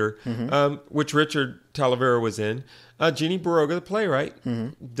or Later, which Richard Talavera was in. Jeannie Baroga, the playwright,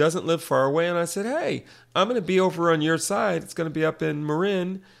 doesn't live far away, and I said, hey, I'm going to be over on your side. It's going to be up in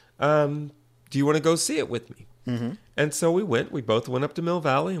Marin. Do you want to go see it with me? And so we went. We both went up to Mill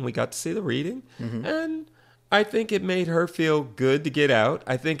Valley, and we got to see the reading. And I think it made her feel good to get out.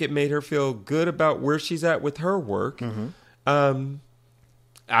 I think it made her feel good about where she's at with her work.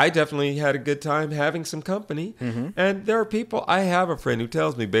 I definitely had a good time having some company. And there are people, I have a friend who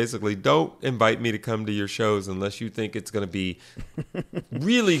tells me basically, don't invite me to come to your shows unless you think it's going to be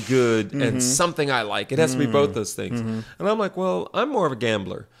really good and something I like. It has to be both those things. And I'm like, well, I'm more of a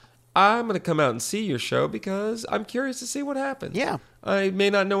gambler. I'm going to come out and see your show because I'm curious to see what happens. Yeah. I may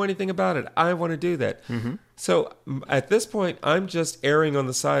not know anything about it. I want to do that. So at this point, I'm just erring on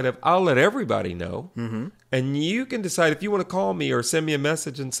the side of I'll let everybody know. And you can decide if you want to call me or send me a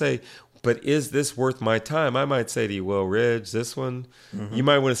message and say, but is this worth my time? I might say to you, well, Reg, this one, you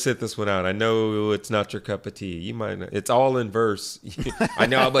might want to sit this one out. I know it's not your cup of tea. You might not, it's all in verse. I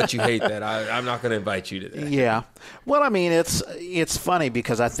know how much you hate that. I'm not going to invite you to that. Yeah. Well, I mean, it's funny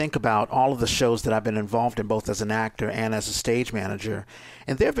because I think about all of the shows that I've been involved in, both as an actor and as a stage manager,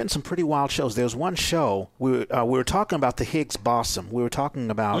 and there have been some pretty wild shows. There was one show, we were talking about the Higgs Bosom. We were talking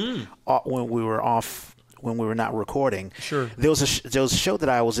about when we were off, when we were not recording. Sure. There was a show that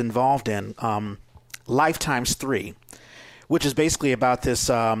I was involved in, Lifetimes 3, which is basically about this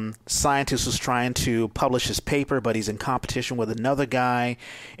scientist who's trying to publish his paper, but he's in competition with another guy.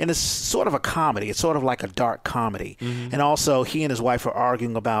 And it's sort of a comedy. It's sort of like a dark comedy. And also, he and his wife are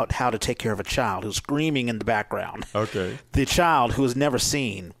arguing about how to take care of a child who's screaming in the background. Okay. The child, who is never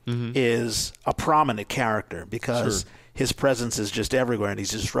seen, is a prominent character because his presence is just everywhere, and he's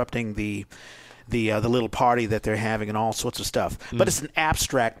disrupting the little party that they're having and all sorts of stuff. But it's an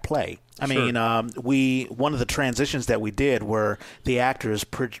abstract play. I mean, one of the transitions that we did were the actors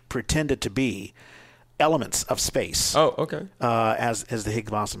pretended to be elements of space. Oh, okay. As the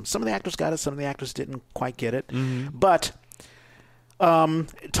Higgs Bosom. Some of the actors got it. Some of the actors didn't quite get it. But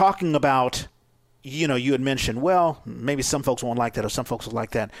talking about, you had mentioned, well, maybe some folks won't like that or some folks will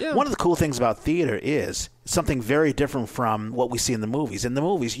like that. Yeah. One of the cool things about theater is something very different from what we see in the movies. In the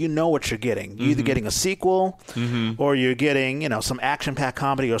movies, you know what you're getting. You're either getting a sequel or you're getting, some action-packed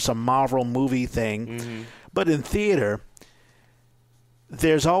comedy or some Marvel movie thing. But in theater,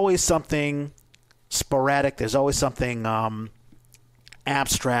 there's always something sporadic. There's always something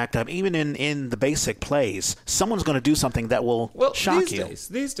abstract. Even in the basic plays, someone's going to do something that will shock you.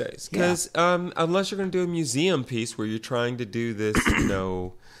 These days, because unless you're going to do a museum piece where you're trying to do this,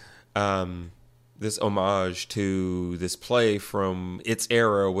 this homage to this play from its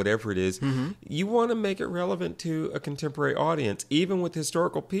era, whatever it is, you want to make it relevant to a contemporary audience. Even with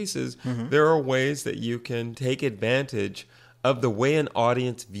historical pieces, there are ways that you can take advantage of the way an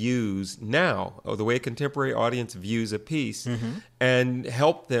audience views now, or the way a contemporary audience views a piece, and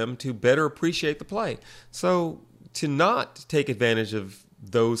help them to better appreciate the play. So to not take advantage of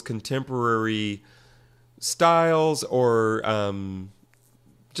those contemporary styles or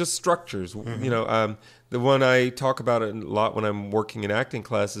just structures, the one I talk about a lot when I'm working in acting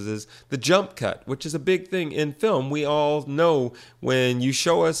classes is the jump cut, which is a big thing in film. We all know when you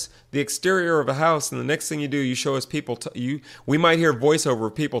show us the exterior of a house and the next thing you do, you show us people. We might hear voiceover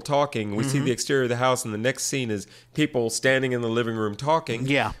of people talking. We see the exterior of the house and the next scene is people standing in the living room talking.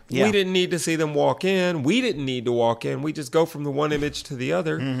 Yeah. We didn't need to see them walk in. We didn't need to walk in. We just go from the one image to the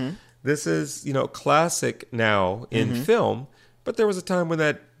other. This is, classic now in film, but there was a time when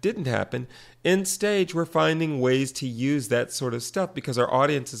that didn't happen. In stage, we're finding ways to use that sort of stuff because our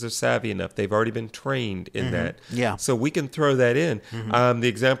audiences are savvy enough. They've already been trained in that. Yeah. So we can throw that in. The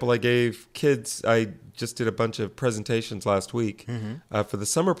example I gave kids, I just did a bunch of presentations last week for the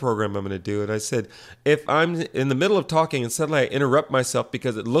summer program I'm going to do. And I said, if I'm in the middle of talking and suddenly I interrupt myself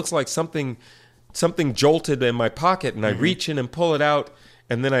because it looks like something jolted in my pocket and I reach in and pull it out,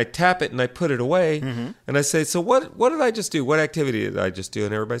 and then I tap it and I put it away, and I say, so what did I just do? What activity did I just do?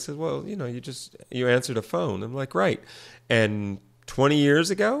 And everybody says, well, you answered a phone. I'm like, right. And 20 years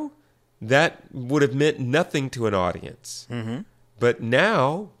ago, that would have meant nothing to an audience. But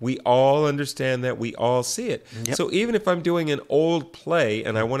now we all understand that, we all see it. Yep. So even if I'm doing an old play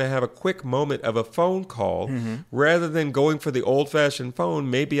and I want to have a quick moment of a phone call, rather than going for the old-fashioned phone,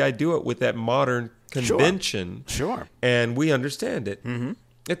 maybe I do it with that modern convention. Sure. And we understand it.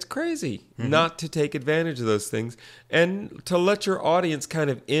 It's crazy not to take advantage of those things and to let your audience kind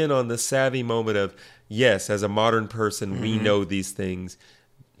of in on the savvy moment of, yes, as a modern person, we know these things.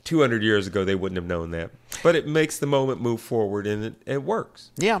 200 years ago, they wouldn't have known that. But it makes the moment move forward, and it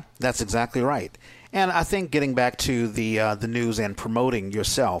works. Yeah, that's exactly right. And I think getting back to the news and promoting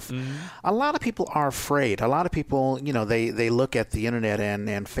yourself, a lot of people are afraid. A lot of people, they look at the internet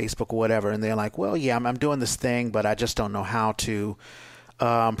and Facebook or whatever, and they're like, well, yeah, I'm doing this thing, but I just don't know how to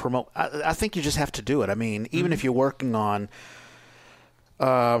promote. I think you just have to do it. I mean, even if you're working on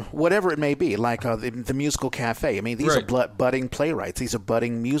whatever it may be, like the musical cafe. I mean, these are budding playwrights. These are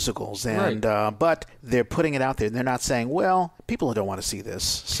budding musicals, and but they're putting it out there. And they're not saying, "Well, people don't want to see this."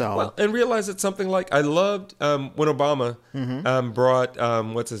 So, and realize it's something like I loved when Obama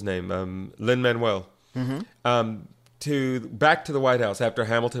brought what's his name, Lin-Manuel, back to the White House after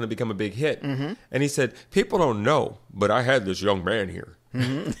Hamilton had become a big hit, and he said, "People don't know, but I had this young man here."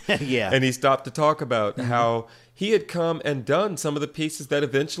 Yeah, and he stopped to talk about how he had come and done some of the pieces that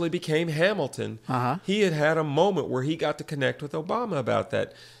eventually became Hamilton. He had a moment where he got to connect with Obama about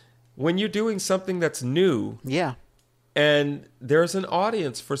that. When you're doing something that's new, and there's an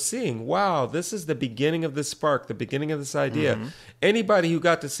audience for seeing, wow, this is the beginning of this spark, the beginning of this idea. Anybody who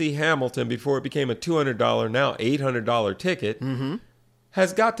got to see Hamilton before it became a $200, now $800 ticket,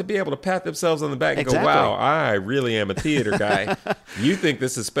 has got to be able to pat themselves on the back and go, wow, I really am a theater guy. You think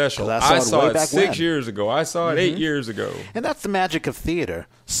this is special. I saw it 6 years ago. I saw it 8 years ago. And that's the magic of theater.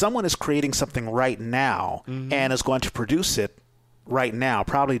 Someone is creating something right now and is going to produce it right now,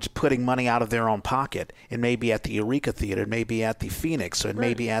 probably just putting money out of their own pocket. It may be at the Eureka Theater. It may be at the Phoenix. Or it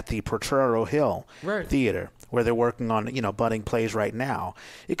may be at the Potrero Hill Theater, where they're working on, budding plays right now.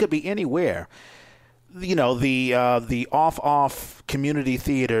 It could be anywhere. The off community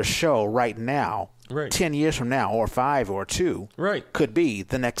theater show right now, 10 years from now, or 5 or 2, could be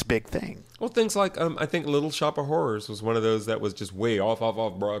the next big thing. Well, things like, I think Little Shop of Horrors was one of those that was just way off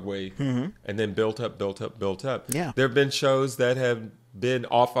Broadway, and then built up. Yeah. There have been shows that have been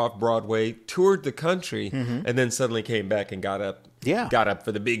off Broadway, toured the country, and then suddenly came back and got up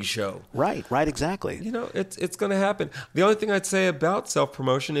for the big show. Right, exactly. It's going to happen. The only thing I'd say about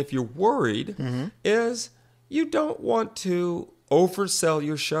self-promotion, if you're worried, is you don't want to oversell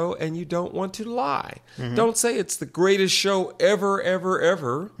your show and you don't want to lie. Don't say it's the greatest show ever.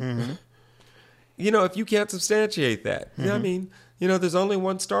 If you can't substantiate that. I mean, there's only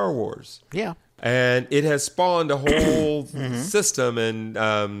one Star Wars. Yeah. And it has spawned a whole system and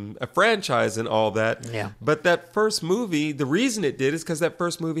a franchise and all that. Yeah. But that first movie, the reason it did is because that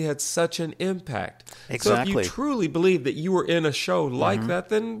first movie had such an impact. Exactly. So if you truly believe that you were in a show like that,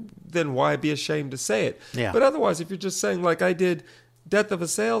 then why be ashamed to say it? Yeah. But otherwise, if you're just saying, like I did, Death of a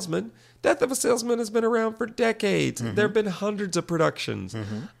Salesman has been around for decades. There have been hundreds of productions.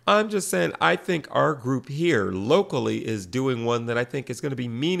 I'm just saying, I think our group here locally is doing one that I think is going to be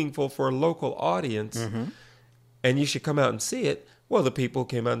meaningful for a local audience, and you should come out and see it. Well, the people who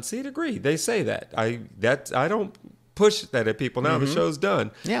came out and see it agree. They say that. I don't push that at people now. The show's done.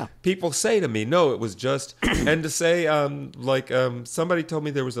 Yeah. People say to me, no, it was just, and to say, somebody told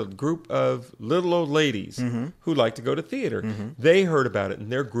me there was a group of little old ladies who like to go to theater. They heard about it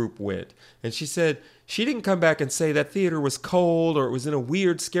and their group went. And she said she didn't come back and say that theater was cold or it was in a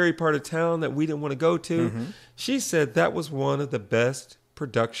weird, scary part of town that we didn't want to go to. She said that was one of the best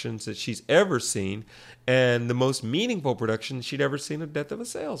productions that she's ever seen and the most meaningful production she'd ever seen of Death of a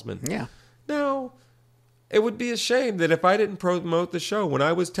Salesman. Yeah. Now, it would be a shame that if I didn't promote the show, when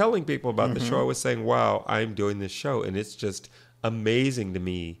I was telling people about the show, I was saying, wow, I'm doing this show. And it's just amazing to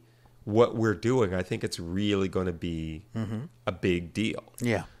me what we're doing. I think it's really going to be a big deal.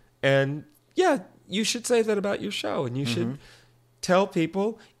 Yeah. And yeah, you should say that about your show. And you should tell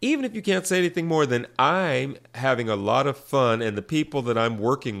people, even if you can't say anything more than I'm having a lot of fun and the people that I'm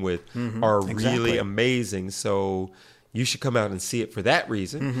working with are really amazing. So you should come out and see it for that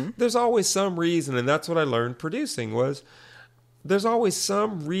reason. There's always some reason, and that's what I learned producing was there's always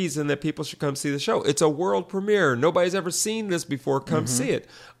some reason that people should come see the show. It's a world premiere. Nobody's ever seen this before. Come see it.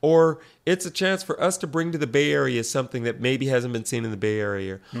 Or it's a chance for us to bring to the Bay Area something that maybe hasn't been seen in the Bay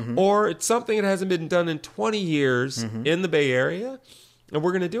Area. Or it's something that hasn't been done in 20 years in the Bay Area, and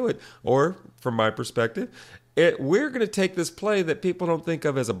we're going to do it. Or, from my perspective, we're going to take this play that people don't think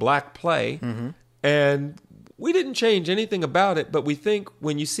of as a black play, and we didn't change anything about it, but we think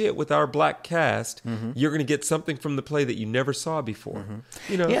when you see it with our black cast, you're going to get something from the play that you never saw before.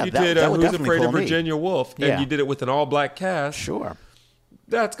 You know, if you did Who's Afraid of Virginia Woolf, and you did it with an all-black cast. Sure.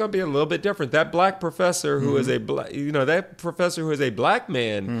 That's going to be a little bit different. That black professor who is that professor who is a black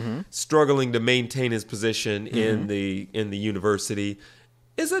man struggling to maintain his position in the university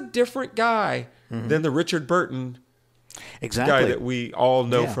is a different guy than the Richard Burton Exactly. guy that we all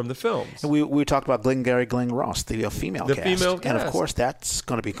know from the films. And we talked about Glengarry Glen Ross, the female cast. Female cast. And of course, that's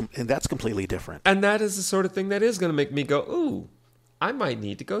completely different. And that is the sort of thing that is going to make me go, ooh, I might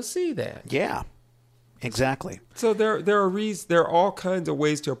need to go see that. Yeah, exactly. So there are all kinds of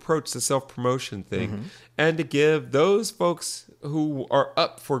ways to approach the self-promotion thing, and to give those folks who are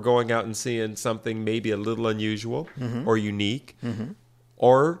up for going out and seeing something maybe a little unusual or unique,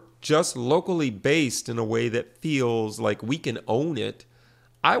 or just locally based in a way that feels like we can own it.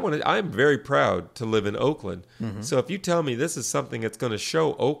 I'm very proud to live in Oakland. So if you tell me this is something that's going to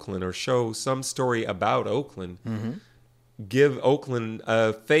show Oakland or show some story about Oakland, give Oakland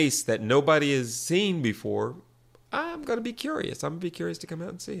a face that nobody has seen before, I'm going to be curious. I'm going to be curious to come out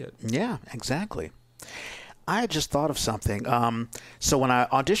and see it. Yeah, exactly. I had just thought of something. So when I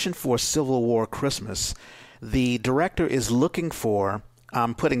auditioned for Civil War Christmas, the director is looking for,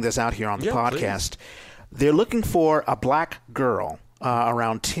 I'm putting this out here on the podcast, they're looking for a black girl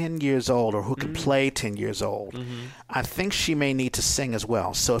around 10 years old, or who can play 10 years old. I think she may need to sing as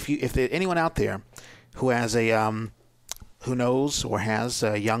well. So if there's anyone out there who has who knows or has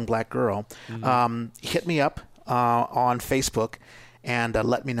a young black girl, hit me up on Facebook and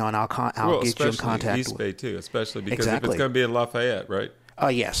let me know, and I'll get you in contact. East Bay too, especially because if it's going to be in Lafayette, right?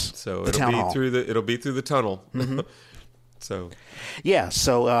 Yes. So it'll be through the tunnel. So yeah.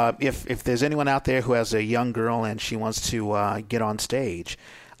 So if there's anyone out there who has a young girl and she wants to get on stage,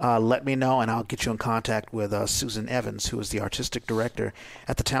 let me know, and I'll get you in contact with Susan Evans, who is the artistic director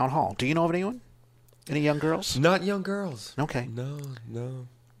at the town hall. Do you know of anyone? Any young girls? Not young girls. Okay. No.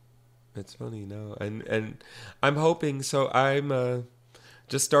 It's funny, no. And I'm hoping, so I'm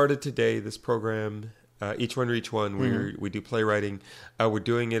just started today this program, Each One Reach One, where we do playwriting. We're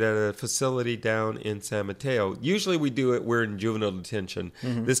doing it at a facility down in San Mateo. Usually we're in juvenile detention.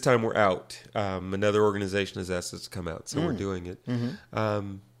 This time we're out. Another organization has asked us to come out, so we're doing it.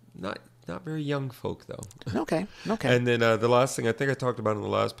 Not very young folk, though. Okay. And then the last thing I think I talked about in the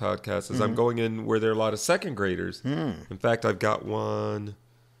last podcast is I'm going in where there are a lot of second graders. In fact, I've got one.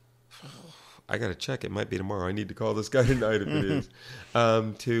 I got to check. It might be tomorrow. I need to call this guy tonight if it is.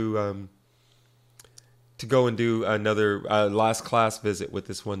 To go and do another last class visit with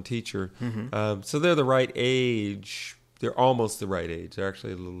this one teacher. So they're the right age. They're almost the right age. They're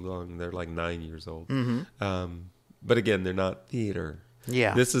actually a little young. They're like 9 years old. But again, they're not theater.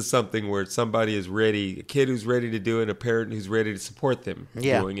 Yeah. This is something where somebody is ready, a kid who's ready to do it, a parent who's ready to support them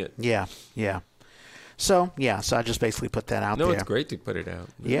doing it. Yeah. So I just basically put that out there. No, it's great to put it out.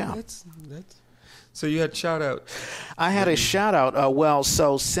 Yeah. That's So you had shout out. I had a shout out.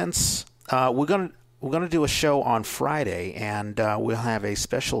 So since we're gonna do a show on Friday, and we'll have a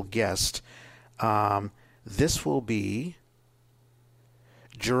special guest. This will be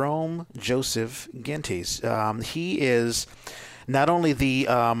Jerome Gentes. He is not only the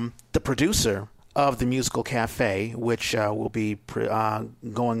producer of the Musical Cafe, which will be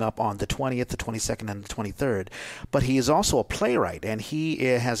going up on the 20th, the 22nd, and the 23rd, but he is also a playwright, and he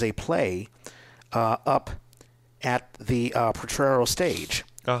has a play up at the Potrero stage,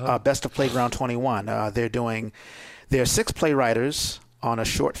 Best of Playground 21. There are 6 playwriters on a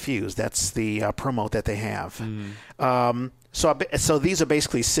short fuse. That's the promo that they have. So these are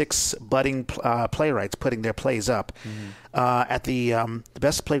basically 6 budding playwrights putting their plays up at the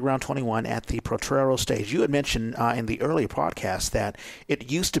Best Playground 21 at the Potrero stage. You had mentioned in the earlier podcast that it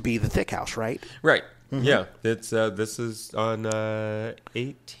used to be the Thick House, right? Right. Yeah. It's this is on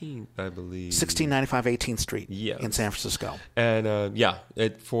 18th, I believe. 1695 18th Street in San Francisco. And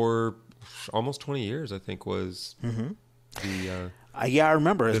it for almost 20 years, I think, was the I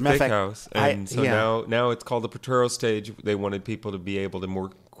remember. As a the matter of Thick fact, House. And now it's called the Potrero stage. They wanted people to be able to more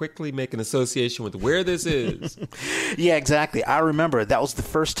quickly make an association with where this is. Yeah, exactly. I remember that was the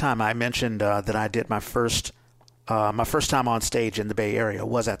first time I mentioned that I did my first time on stage in the Bay Area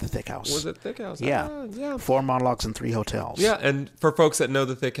was at the Thick House. Was it Thick House? Yeah. Yeah. 4 monologues and 3 hotels. Yeah, and for folks that know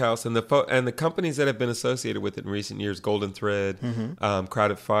the Thick House and the companies that have been associated with it in recent years, Golden Thread,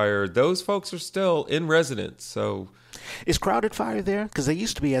 Crowded Fire, those folks are still in residence. So, is Crowded Fire there? Because they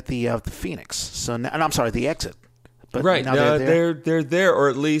used to be at the Phoenix. So, and I'm sorry, the Exit. But right, now they're there, or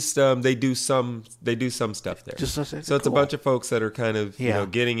at least they do some stuff there. So it's a bunch of folks that are kind of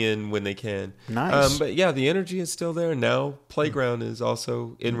getting in when they can. Nice, but yeah, the energy is still there. Now Playground is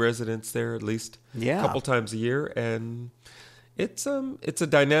also in residence there at least a couple times a year, and it's a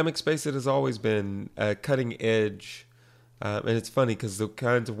dynamic space that has always been cutting edge. And it's funny because the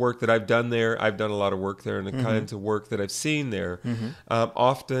kinds of work that I've done there, I've done a lot of work there, and the kinds of work that I've seen there,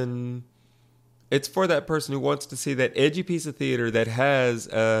 often It's for that person who wants to see that edgy piece of theater that has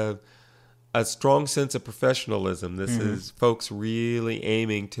a strong sense of professionalism. This is folks really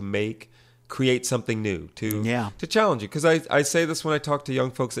aiming to create something new, to challenge you. Because I say this when I talk to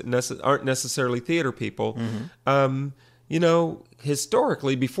young folks that aren't necessarily theater people.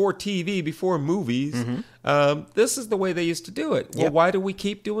 Historically, before TV, before movies, this is the way they used to do it. Well, why do we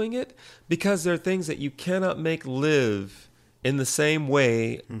keep doing it? Because there are things that you cannot make live in the same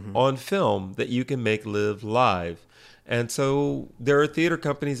way on film that you can make live live. And so there are theater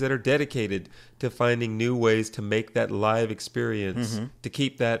companies that are dedicated to finding new ways to make that live experience, to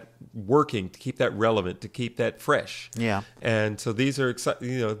keep that working, to keep that relevant, to keep that fresh. Yeah. And so these are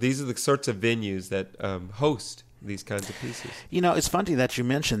the sorts of venues that host these kinds of pieces. It's funny that you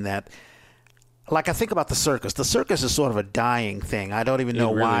mentioned that. Like, I think about the circus. The circus is sort of a dying thing. I don't even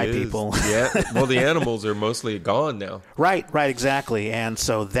know why people... Yeah. Well, the animals are mostly gone now. Right, exactly. And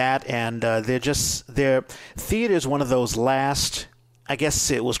so that, and theater is one of those last... I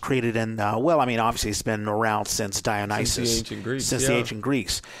guess it was created in, obviously it's been around since Dionysus. Since the ancient Greeks. Since the ancient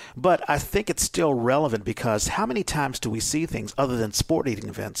Greeks. But I think it's still relevant because how many times do we see things other than sporting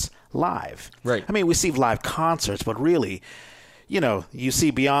events live? Right. I mean, we see live concerts, but really... you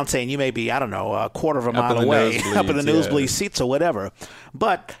see Beyonce and you may be, a quarter of a mile away, up in the nosebleed seats or whatever.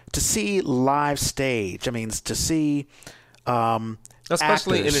 But to see live stage, to see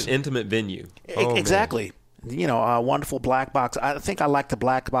especially actors, in an intimate venue. Exactly. Man. A wonderful black box. I think I like the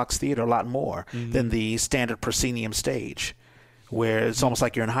black box theater a lot more than the standard proscenium stage, where it's almost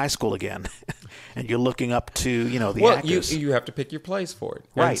like you're in high school again. And you're looking up to, the actors. You have to pick your place for it.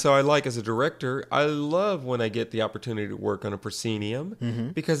 Right. And so I as a director, I love when I get the opportunity to work on a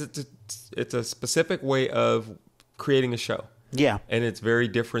proscenium because it's a specific way of creating a show. Yeah. And it's very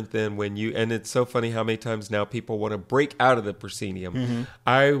different than and it's so funny how many times now people want to break out of the proscenium.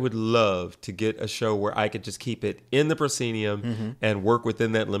 I would love to get a show where I could just keep it in the proscenium and work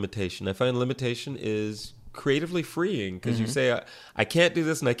within that limitation. I find limitation is creatively freeing because you say I can't do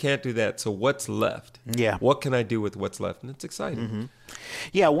this and I can't do that, so what's left? What can I do with what's left? And it's exciting.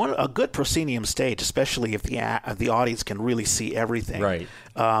 A good proscenium stage, especially if the audience can really see everything, right?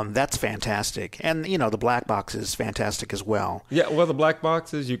 That's fantastic. And the black box is fantastic as well. The black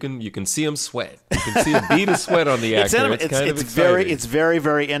boxes, you can see them sweat, you can see a bead of sweat on the actor. It's very,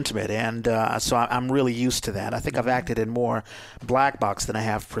 very intimate, and so I'm really used to that. I think I've acted in more black box than I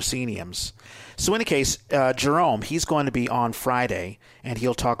have prosceniums. So in any case, Jerome, he's going to be on Friday, and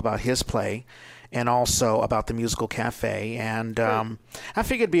he'll talk about his play and also about the musical cafe. And I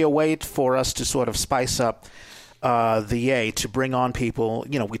figured it'd be a way for us to sort of spice up the Yay, to bring on people.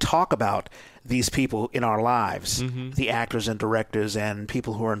 We talk about these people in our lives, the actors and directors and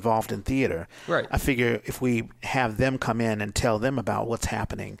people who are involved in theater. Right. I figure if we have them come in and tell them about what's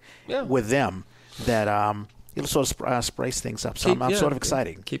happening with them, that it'll sort of spice things up. So I'm sort of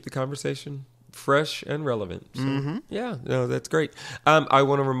excited. Keep the conversation fresh and relevant. So, that's great. I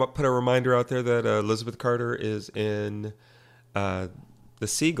want to put a reminder out there that Elizabeth Carter is in the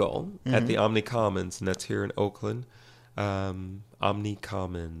Seagull at the Omni Commons, and that's here in Oakland. Omni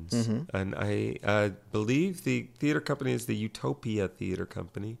Commons. And I believe the theater company is the Utopia Theater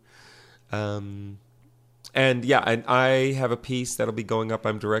Company. And I have a piece that'll be going up.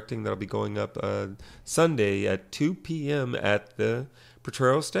 I'm directing that'll be going up Sunday at 2 p.m. at the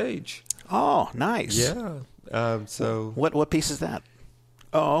Potrero Stage. Oh, nice. Yeah. So what piece is that?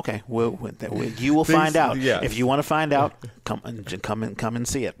 Oh, okay. Well, you will find out. Yeah. If you want to find out, come and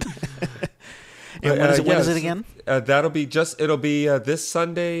see it. And when is it again? It'll be this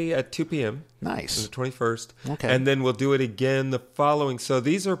Sunday at 2 p.m. Nice. The 21st. Okay. And then we'll do it again the following. So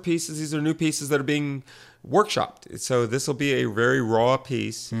these are new pieces that are being workshopped. So this will be a very raw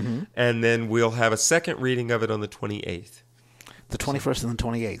piece. And then we'll have a second reading of it on the 28th. The 21st and the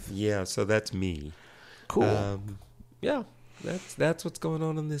 28th. Yeah, so that's me. Cool. That's what's going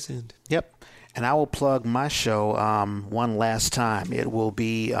on this end. Yep. And I will plug my show one last time. It will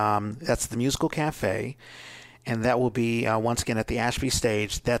be, that's the Musical Cafe, and that will be, once again, at the Ashby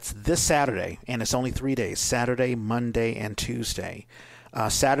Stage. That's this Saturday, and it's only 3 days, Saturday, Monday, and Tuesday.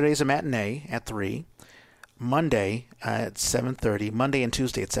 Saturday's a matinee at 3. Monday at 7:30. Monday and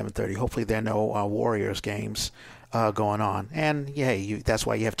Tuesday at 7:30. Hopefully there are no Warriors games going on. And, that's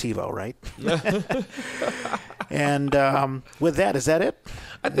why you have TiVo, right? And with that, is that it?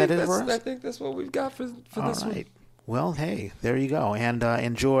 I think that's what we've got for this right. one. Well, hey, there you go. And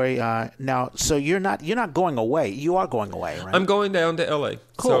enjoy. Now, so you're not going away. You are going away, right? I'm going down to L.A.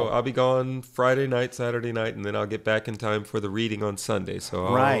 Cool. So I'll be gone Friday night, Saturday night, and then I'll get back in time for the reading on Sunday. So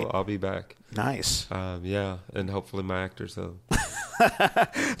I'll be back. Nice. And hopefully my actors will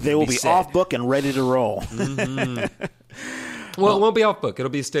They will be off book and ready to roll. Well, it won't be off book. It'll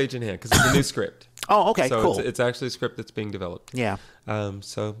be a stage in hand because it's a new script. Oh, okay, so cool. It's actually a script that's being developed. Yeah. I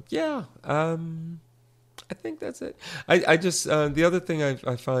think that's it. I just the other thing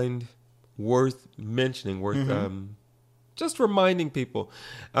I find worth mentioning, just reminding people,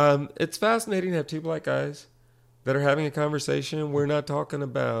 it's fascinating to have two black guys that are having a conversation. We're not talking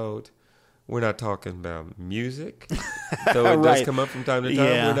about music, though it does come up from time to time.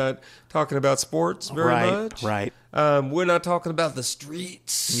 Yeah. We're not talking about sports very much. Right. We're not talking about the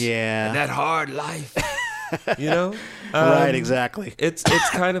streets. Yeah. And that hard life. You know? Right, exactly. It's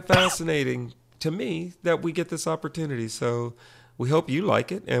kind of fascinating to me that we get this opportunity. So we hope you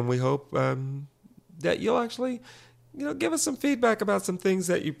like it, and we hope that you'll actually, give us some feedback about some things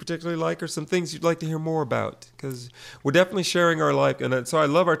that you particularly like or some things you'd like to hear more about, because we're definitely sharing our life. And so I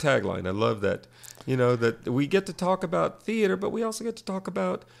love our tagline. I love that, that we get to talk about theater, but we also get to talk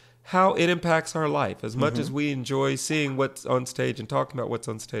about how it impacts our life. As much as we enjoy seeing what's on stage and talking about what's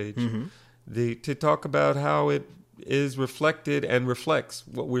on stage, to talk about how it is reflected and reflects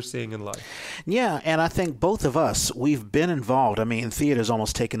what we're seeing in life. Yeah, and I think both of us, we've been involved. I mean, theater's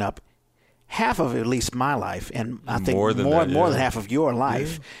almost taken up half of at least my life, and I think more than half of your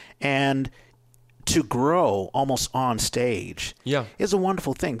life. Yeah. And to grow almost on stage is a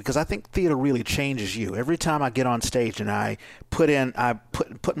wonderful thing, because I think theater really changes you. Every time I get on stage and I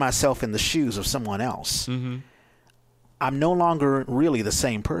put myself in the shoes of someone else, I'm no longer really the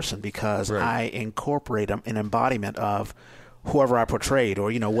same person, because I incorporate an embodiment of whoever I portrayed,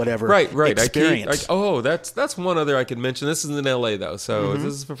 or whatever experience. That's one other I could mention. This is in L.A. though, so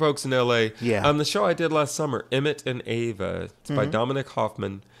this is for folks in L.A. Yeah. The show I did last summer, Emmitt and Ava. It's by Dominic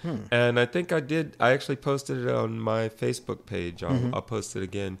Hoffman, and I think I actually posted it on my Facebook page. I'll post it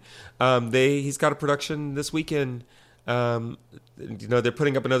again. He's got a production this weekend. They're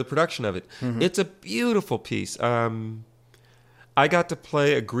putting up another production of it. It's a beautiful piece. I got to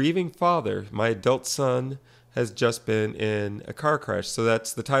play a grieving father. My adult son has just been in a car crash. So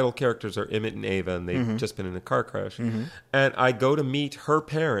that's the title characters are Emmitt and Ava, and they've just been in a car crash. And I go to meet her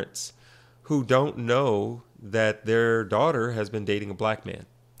parents, who don't know that their daughter has been dating a black man.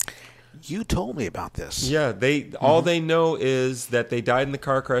 You told me about this. Yeah, all they know is that they died in the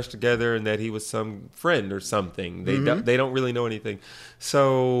car crash together, and that he was some friend or something. They don't really know anything.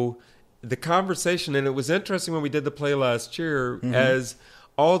 So the conversation, and it was interesting when we did the play last year, as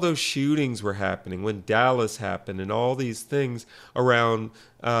all those shootings were happening, when Dallas happened, and all these things around,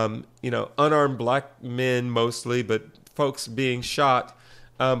 unarmed black men mostly, but folks being shot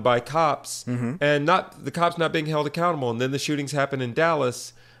by cops, and the cops not being held accountable. And then the shootings happened in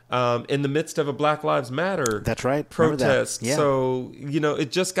Dallas, in the midst of a Black Lives Matter protest. Yeah. So, it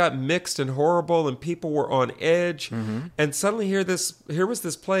just got mixed and horrible, and people were on edge. And suddenly here was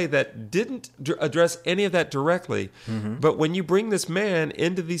this play that didn't address any of that directly. But when you bring this man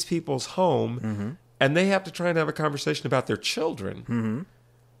into these people's home, and they have to try and have a conversation about their children,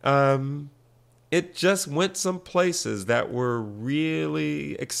 it just went some places that were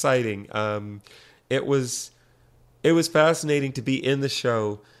really exciting. It was fascinating to be in the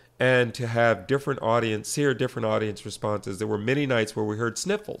show and to have different audience responses. There were many nights where we heard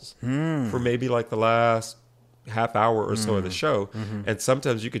sniffles for maybe like the last half hour or so of the show. And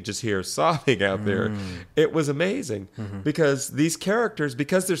sometimes you could just hear sobbing out there. It was amazing because these characters,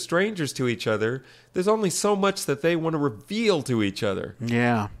 because they're strangers to each other, there's only so much that they want to reveal to each other.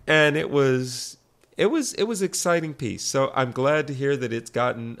 Yeah. And it was an exciting piece. So I'm glad to hear that it's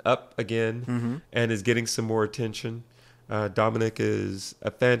gotten up again and is getting some more attention. Dominic is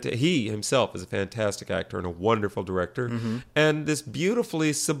he himself is a fantastic actor and a wonderful director, and this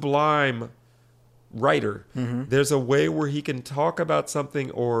beautifully sublime writer. There's a way where he can talk about something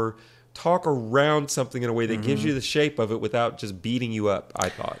or talk around something in a way that gives you the shape of it without just beating you up, I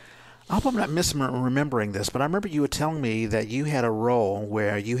thought. I hope I'm not misremembering this, but I remember you were telling me that you had a role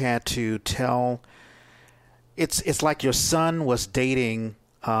where you had to tell... It's like your son was dating...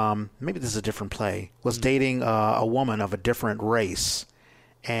 maybe this is a different play, was dating a woman of a different race,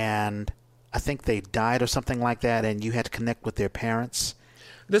 and I think they died or something like that, and you had to connect with their parents.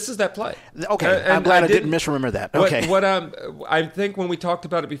 This is that play. Okay, I'm glad I didn't misremember that. Okay. What I think when we talked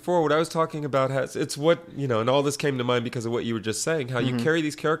about it before, what I was talking about it's what, and all this came to mind because of what you were just saying, how you carry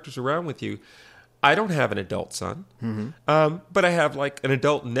these characters around with you. I don't have an adult son, but I have like an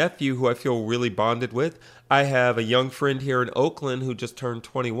adult nephew who I feel really bonded with. I have a young friend here in Oakland who just turned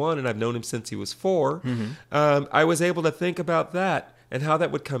 21, and I've known him since he was 4. I was able to think about that and how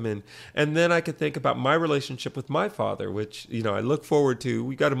that would come in. And then I could think about my relationship with my father, which, I look forward to.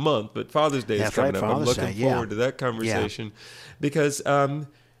 We got a month, but Father's Day is coming up. I'm looking forward to that conversation because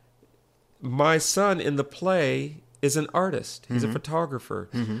my son in the play is an artist. He's a photographer.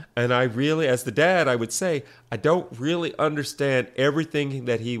 And I really, as the dad, I would say, I don't really understand everything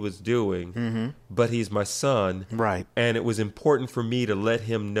that he was doing, but he's my son. Right. And it was important for me to let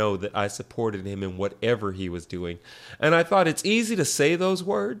him know that I supported him in whatever he was doing. And I thought it's easy to say those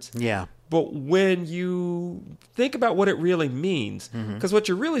words. Yeah. But when you think about what it really means, because what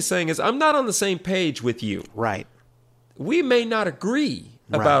you're really saying is, I'm not on the same page with you. Right. We may not agree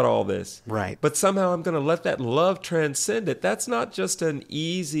about all this. Right. But somehow I'm going to let that love transcend it. That's not just an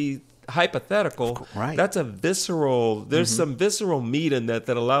easy hypothetical. Right. That's a visceral, there's some visceral meat in that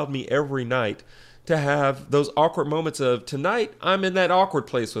allowed me every night to have those awkward moments of, tonight I'm in that awkward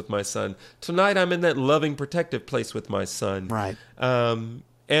place with my son. Tonight I'm in that loving, protective place with my son. Right.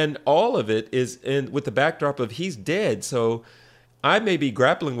 And all of it is with the backdrop of he's dead. So I may be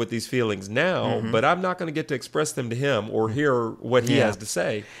grappling with these feelings now, but I'm not going to get to express them to him or hear what he has to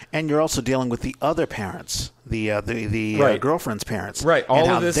say. And you're also dealing with the other parents, the girlfriend's parents, right? All and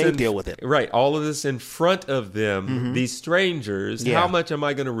how of this they deal with it, right? All of this in front of them, these strangers. How much am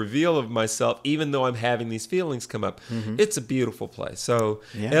I going to reveal of myself, even though I'm having these feelings come up? It's a beautiful place. So,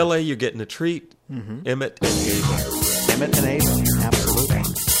 L.A., you're getting a treat. Emmitt and Ava. Emmitt and Ava. Absolutely.